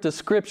interpret the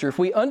Scripture, if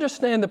we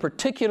understand the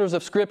particulars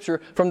of Scripture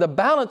from the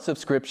balance of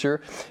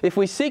Scripture, if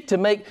we seek to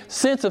make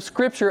sense of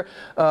Scripture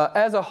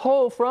as a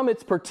whole from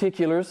its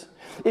particulars,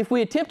 if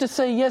we attempt to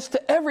say yes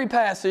to every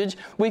passage,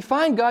 we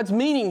find God's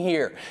meaning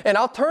here. And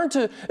I'll turn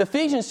to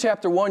Ephesians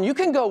chapter 1. You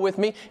can go with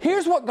me.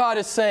 Here's what God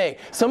is saying.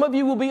 Some of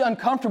you will be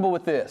uncomfortable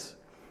with this.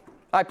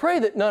 I pray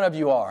that none of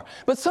you are,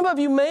 but some of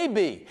you may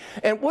be.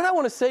 And what I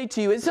want to say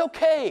to you, it's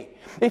okay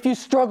if you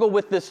struggle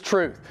with this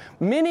truth.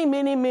 Many,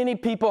 many, many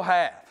people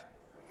have.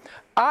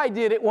 I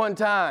did it one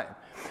time.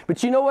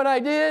 But you know what I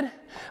did?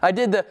 I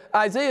did the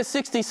Isaiah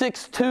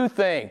 66:2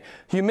 thing.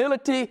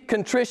 Humility,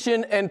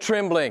 contrition, and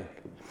trembling.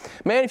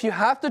 Man, if you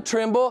have to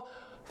tremble,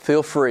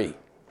 feel free.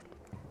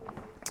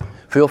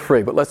 Feel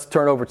free. But let's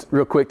turn over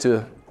real quick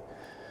to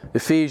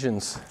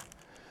Ephesians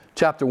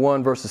chapter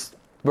 1, verses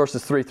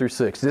 3 through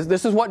 6.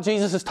 This is what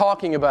Jesus is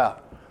talking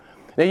about.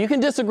 Now, you can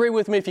disagree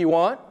with me if you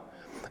want.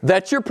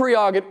 That's your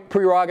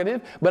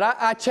prerogative. But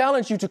I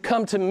challenge you to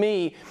come to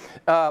me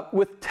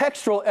with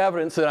textual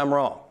evidence that I'm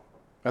wrong.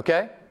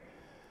 Okay?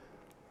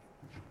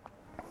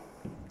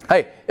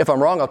 Hey, if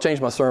I'm wrong, I'll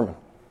change my sermon.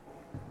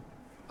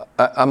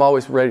 I'm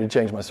always ready to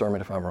change my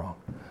sermon if I'm wrong.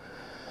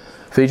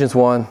 Ephesians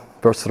 1,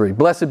 verse 3.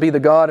 Blessed be the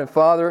God and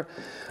Father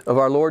of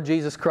our Lord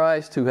Jesus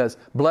Christ, who has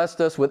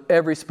blessed us with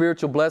every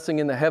spiritual blessing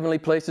in the heavenly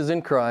places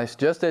in Christ,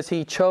 just as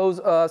He chose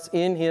us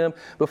in Him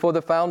before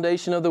the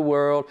foundation of the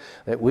world,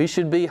 that we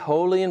should be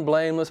holy and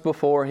blameless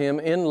before Him.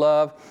 In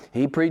love,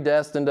 He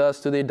predestined us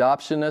to the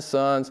adoption as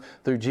sons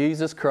through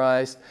Jesus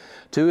Christ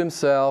to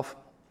Himself,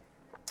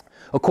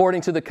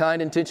 according to the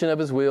kind intention of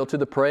His will, to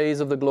the praise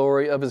of the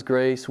glory of His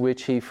grace,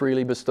 which He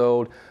freely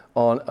bestowed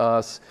on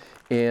us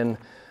in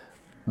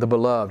the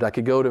beloved. I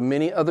could go to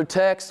many other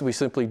texts. We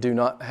simply do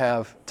not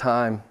have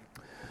time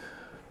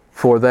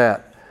for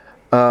that.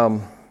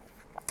 The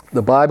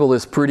Bible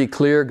is pretty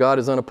clear. God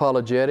is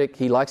unapologetic.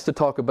 He likes to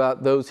talk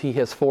about those He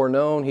has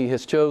foreknown, He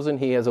has chosen,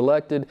 He has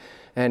elected,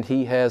 and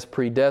He has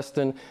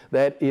predestined.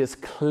 That is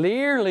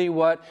clearly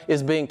what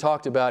is being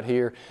talked about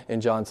here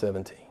in John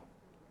 17.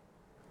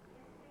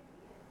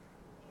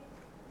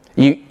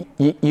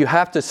 You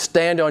have to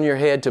stand on your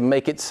head to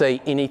make it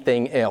say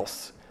anything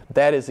else.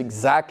 That is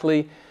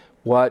exactly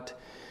what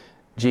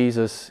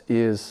Jesus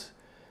is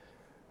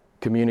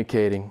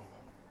communicating.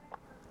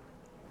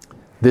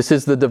 This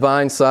is the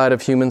divine side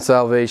of human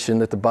salvation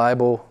that the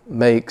Bible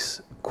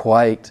makes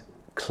quite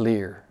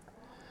clear.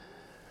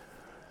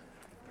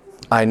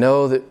 I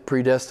know that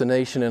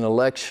predestination and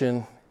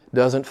election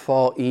doesn't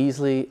fall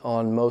easily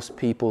on most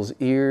people's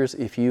ears.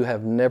 If you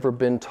have never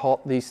been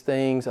taught these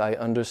things, I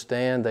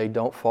understand they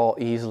don't fall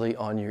easily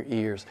on your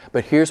ears.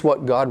 But here's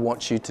what God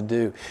wants you to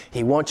do.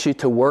 He wants you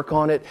to work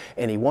on it,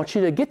 and He wants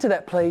you to get to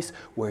that place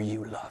where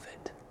you love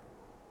it.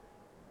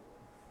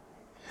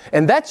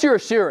 And that's your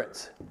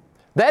assurance.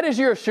 That is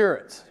your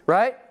assurance,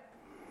 right?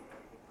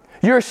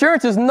 Your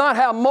assurance is not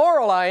how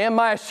moral I am.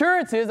 My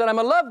assurance is that I'm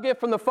a love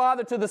gift from the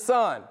Father to the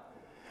Son.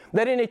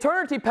 That in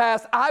eternity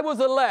past, I was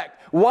elect.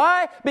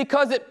 Why?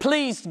 Because it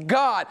pleased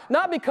God,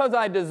 not because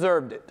I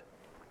deserved it.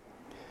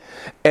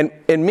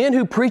 And men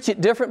who preach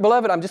it different,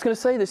 beloved, I'm just going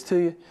to say this to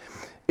you.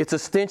 It's a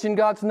stench in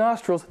God's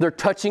nostrils. They're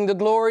touching the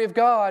glory of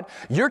God.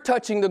 You're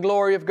touching the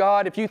glory of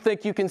God if you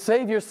think you can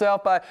save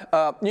yourself by,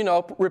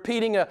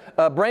 repeating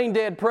a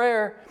brain-dead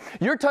prayer.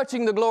 You're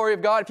touching the glory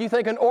of God if you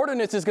think an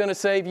ordinance is going to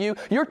save you.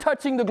 You're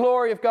touching the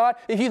glory of God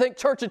if you think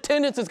church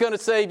attendance is going to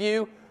save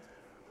you.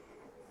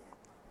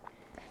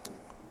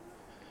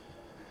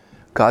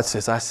 God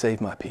says, I save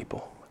my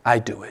people. I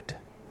do it.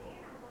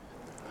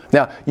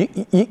 Now,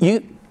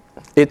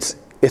 it's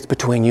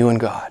between you and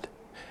God.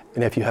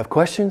 And if you have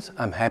questions,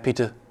 I'm happy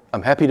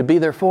to be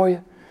there for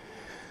you.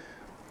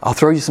 I'll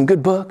throw you some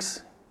good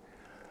books.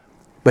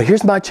 But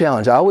here's my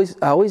challenge.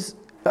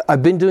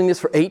 I've been doing this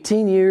for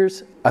 18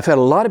 years. I've had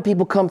a lot of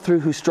people come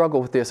through who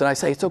struggle with this. And I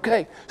say, it's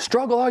okay.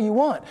 Struggle all you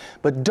want.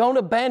 But don't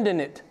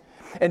abandon it.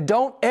 And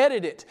don't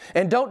edit it,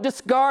 and don't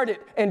discard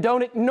it, and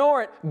don't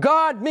ignore it.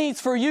 God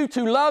means for you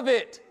to love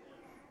it.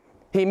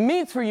 He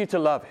means for you to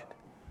love it.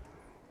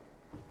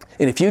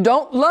 And if you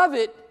don't love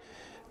it,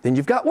 then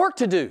you've got work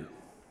to do.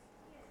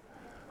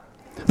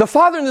 The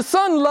Father and the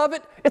Son love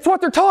it. It's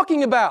what they're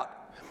talking about.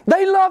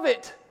 They love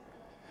it.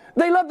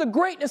 They love the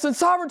greatness and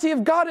sovereignty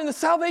of God and the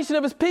salvation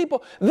of His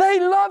people. They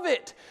love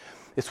it.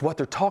 It's what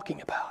they're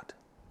talking about.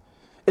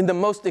 In the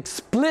most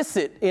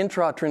explicit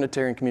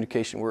intra-Trinitarian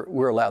communication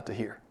we're allowed to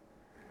hear.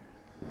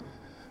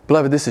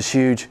 Beloved, this is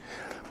huge.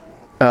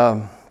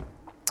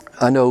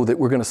 I know that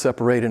we're going to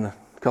separate in a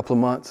couple of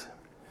months.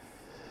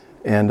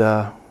 And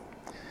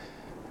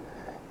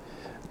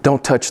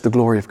don't touch the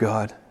glory of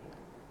God.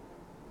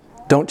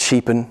 Don't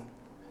cheapen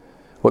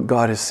what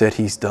God has said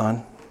He's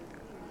done.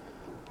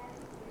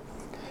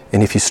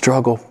 And if you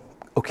struggle,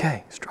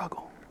 okay,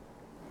 struggle.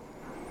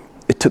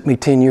 It took me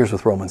 10 years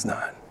with Romans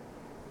 9.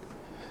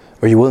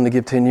 Are you willing to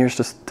give 10 years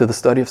to the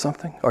study of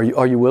something? Are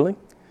you willing?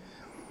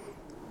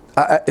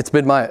 It's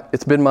been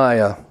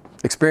my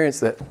experience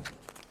that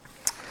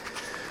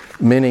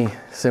many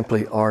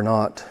simply are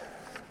not.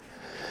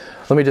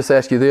 Let me just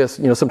ask you this.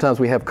 Sometimes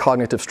we have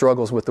cognitive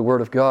struggles with the Word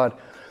of God.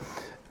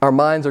 Our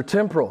minds are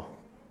temporal.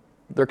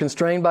 They're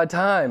constrained by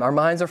time. Our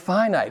minds are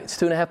finite. It's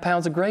 2.5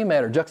 pounds of gray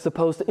matter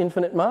juxtaposed to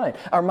infinite mind.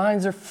 Our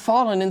minds are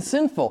fallen and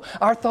sinful.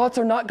 Our thoughts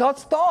are not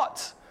God's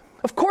thoughts.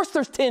 Of course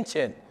there's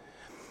tension.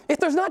 If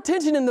there's not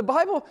tension in the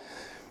Bible,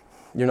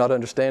 you're not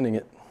understanding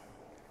it.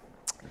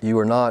 You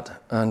are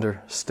not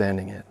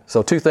understanding it.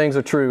 So 2 things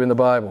are true in the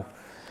Bible.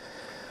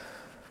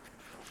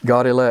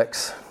 God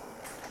elects,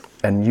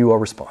 and you are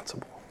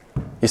responsible.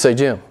 You say,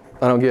 Jim,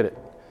 I don't get it.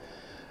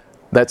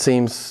 That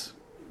seems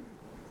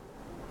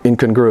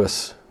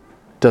incongruous.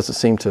 Doesn't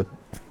seem to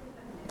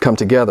come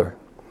together.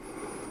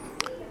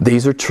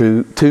 These are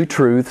 2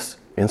 truths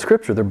in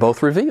Scripture. They're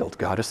both revealed.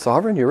 God is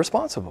sovereign, you're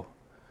responsible.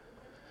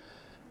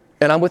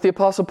 And I'm with the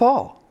Apostle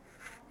Paul.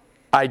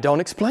 I don't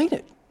explain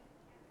it.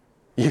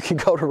 You can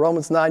go to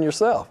Romans 9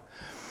 yourself.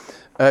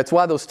 It's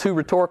why those 2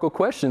 rhetorical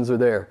questions are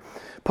there.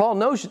 Paul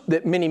knows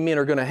that many men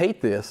are going to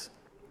hate this,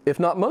 if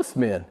not most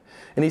men.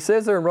 And he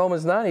says there in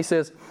Romans 9, he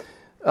says,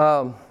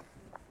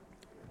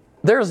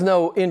 there is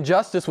no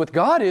injustice with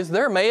God, is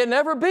there? May it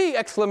never be!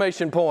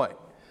 Exclamation point.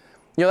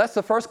 That's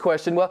the first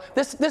question. Well,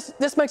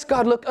 this makes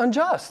God look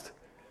unjust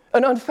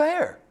and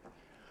unfair.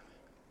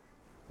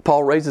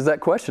 Paul raises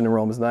that question in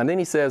Romans 9. Then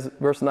he says,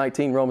 verse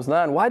 19, Romans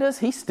 9, why does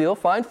He still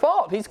find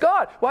fault? He's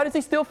God. Why does He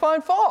still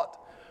find fault?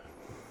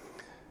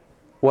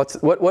 How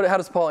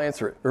does Paul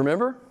answer it?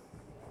 Remember?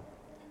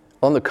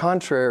 On the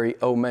contrary,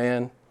 O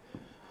man,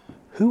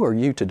 who are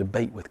you to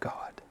debate with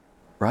God?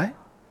 Right?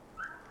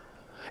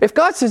 If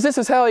God says this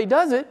is how He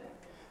does it,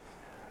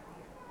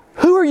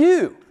 who are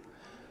you?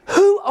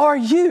 Who are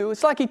you?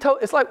 It's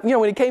like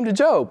when He came to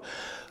Job.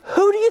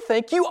 Who do you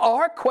think you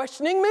are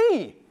questioning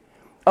me?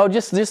 Oh,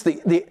 just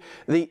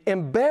the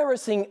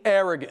embarrassing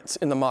arrogance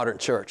in the modern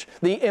church.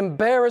 The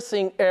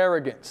embarrassing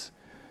arrogance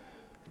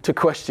to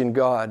question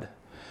God.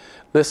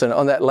 Listen,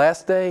 on that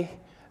last day,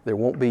 there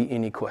won't be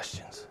any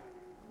questions.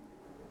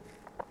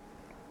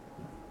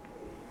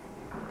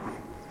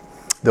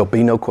 There'll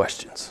be no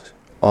questions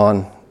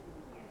on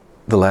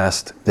the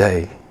last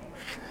day.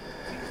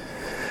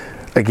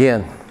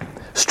 Again,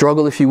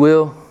 struggle if you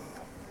will.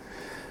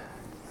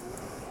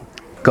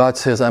 God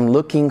says, I'm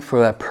looking for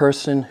that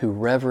person who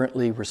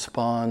reverently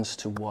responds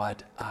to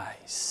what I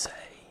say.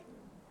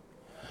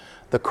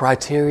 The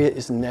criteria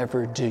is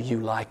never, do you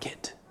like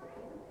it?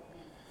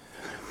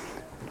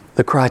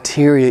 The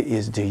criteria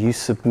is, do you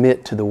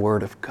submit to the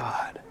Word of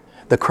God?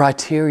 The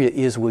criteria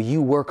is, will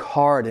you work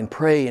hard and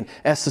pray and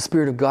ask the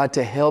Spirit of God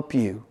to help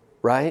you,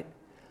 right?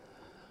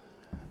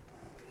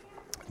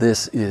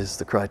 This is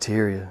the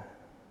criteria.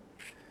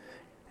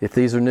 If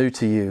these are new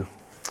to you,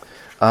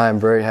 I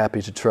am very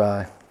happy to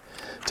try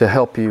to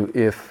help you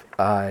if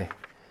I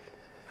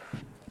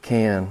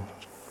can.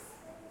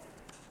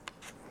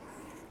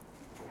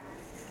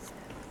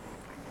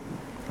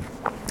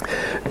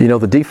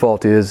 The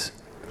default is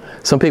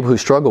some people who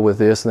struggle with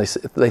this, and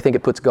they think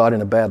it puts God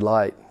in a bad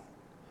light.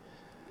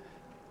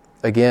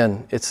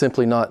 Again, it's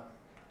simply not.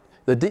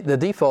 The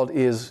default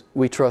is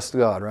we trust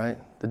God, right?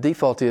 The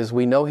default is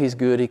we know He's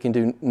good. He can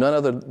do none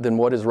other than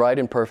what is right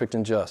and perfect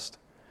and just.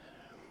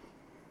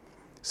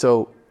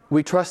 So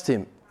we trust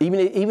Him.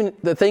 Even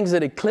the things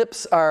that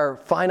eclipse our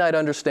finite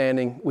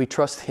understanding, we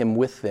trust Him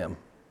with them.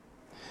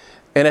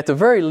 And at the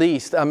very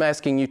least, I'm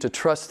asking you to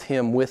trust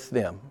Him with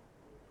them.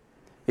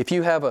 If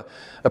you have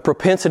a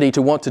propensity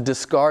to want to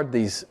discard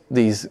these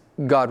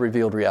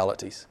God-revealed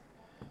realities,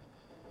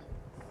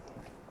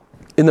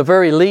 in the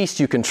very least,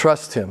 you can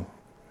trust Him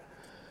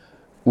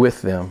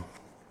with them.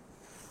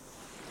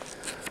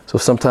 So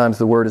sometimes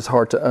the Word is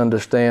hard to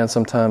understand.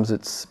 Sometimes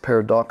it's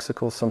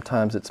paradoxical.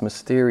 Sometimes it's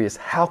mysterious.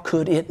 How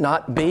could it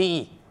not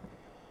be?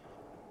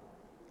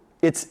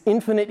 It's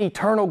infinite,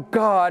 eternal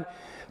God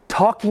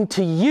talking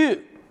to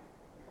you,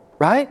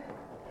 right?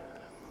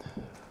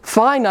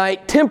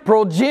 Finite,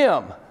 temporal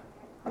Jim.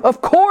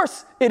 Of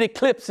course it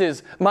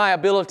eclipses my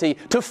ability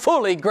to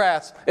fully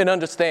grasp and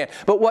understand.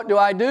 But what do?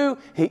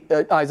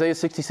 Isaiah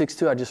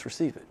 66:2, I just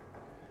receive it.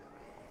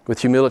 With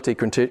humility,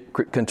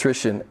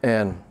 contrition,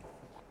 and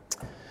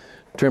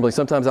trembling.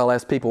 Sometimes I'll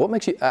ask people,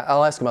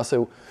 I'll ask them, I'll say,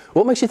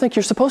 what makes you think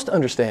you're supposed to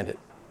understand it?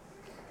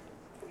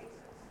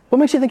 What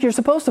makes you think you're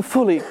supposed to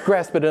fully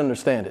grasp it and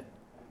understand it?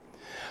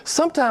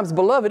 Sometimes,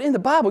 beloved, in the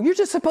Bible, you're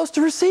just supposed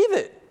to receive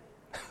it.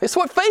 It's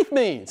what faith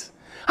means.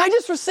 I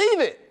just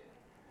receive it.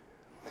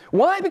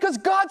 Why? Because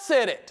God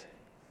said it.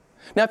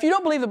 Now, if you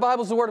don't believe the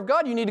Bible is the Word of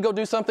God, you need to go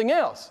do something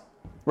else.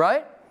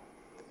 right?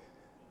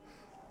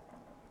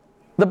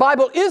 The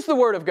Bible is the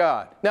Word of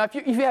God. Now, if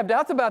you have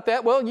doubts about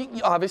that, well,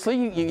 obviously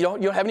you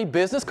don't have any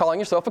business calling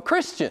yourself a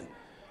Christian.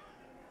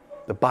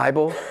 The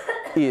Bible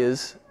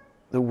is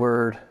the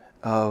Word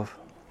of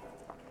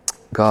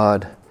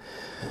God.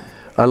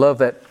 I love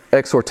that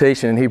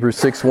exhortation in Hebrews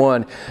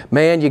 6:1.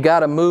 Man, you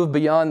got to move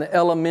beyond the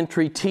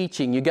elementary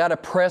teaching. You got to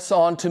press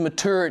on to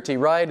maturity,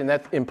 right? And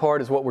that, in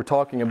part, is what we're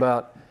talking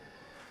about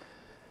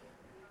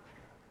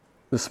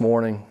this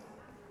morning.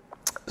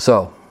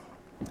 So,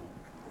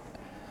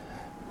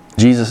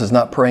 Jesus is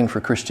not praying for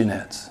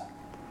Christianettes.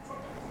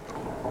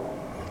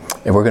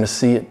 And we're going to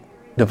see it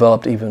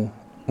developed even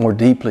more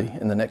deeply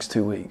in the next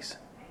 2 weeks.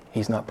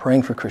 He's not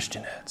praying for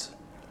Christianettes.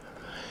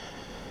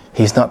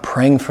 He's not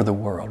praying for the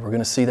world. We're going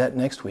to see that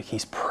next week.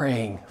 He's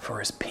praying for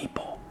His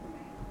people.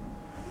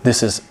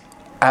 This is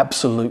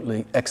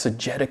absolutely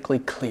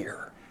exegetically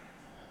clear.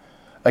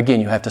 Again,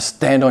 you have to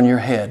stand on your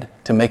head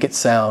to make it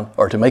sound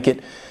or to make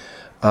it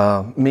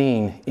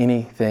mean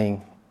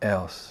anything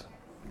else.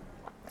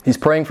 He's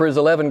praying for His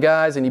 11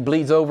 guys, and He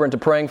bleeds over into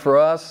praying for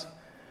us.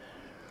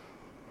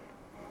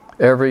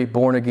 Every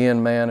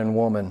born-again man and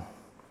woman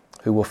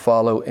who will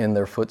follow in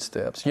their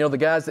footsteps. You know, the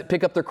guys that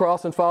pick up their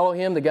cross and follow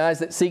Him, the guys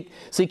that seek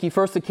ye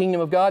first the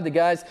kingdom of God, the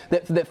guys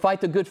that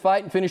fight the good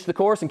fight and finish the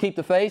course and keep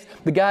the faith,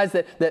 the guys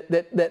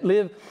that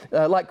live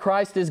like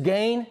Christ is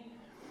gain.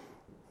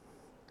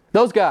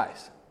 Those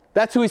guys,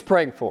 that's who He's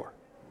praying for.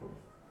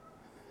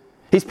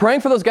 He's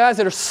praying for those guys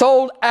that are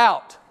sold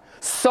out.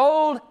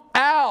 Sold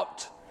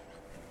out.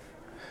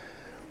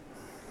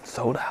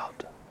 Sold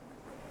out.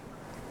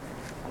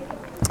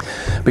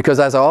 Because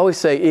as I always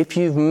say, if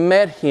you've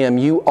met Him,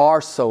 you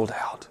are sold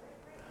out.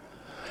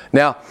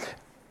 Now,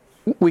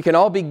 we can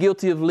all be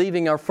guilty of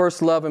leaving our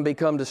first love and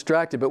become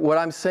distracted, but what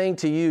I'm saying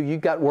to you,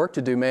 you've got work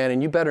to do, man,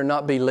 and you better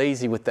not be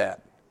lazy with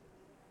that.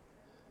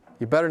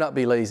 You better not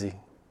be lazy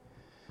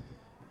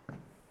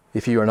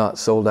if you are not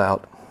sold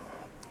out.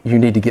 You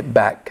need to get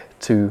back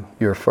to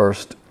your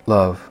first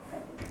love.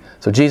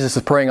 So Jesus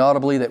is praying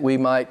audibly that we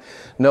might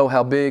know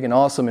how big and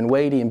awesome and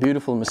weighty and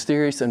beautiful and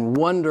mysterious and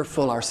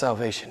wonderful our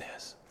salvation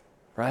is.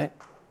 Right?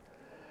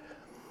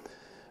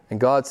 And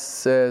God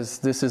says,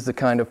 this is the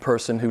kind of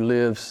person who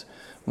lives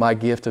my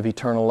gift of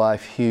eternal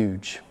life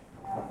huge.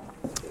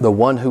 The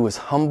one who is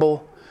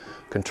humble,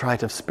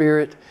 contrite of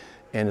spirit,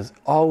 and is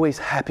always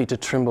happy to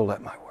tremble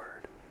at my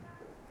word.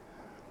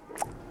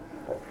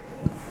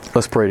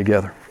 Let's pray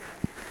together.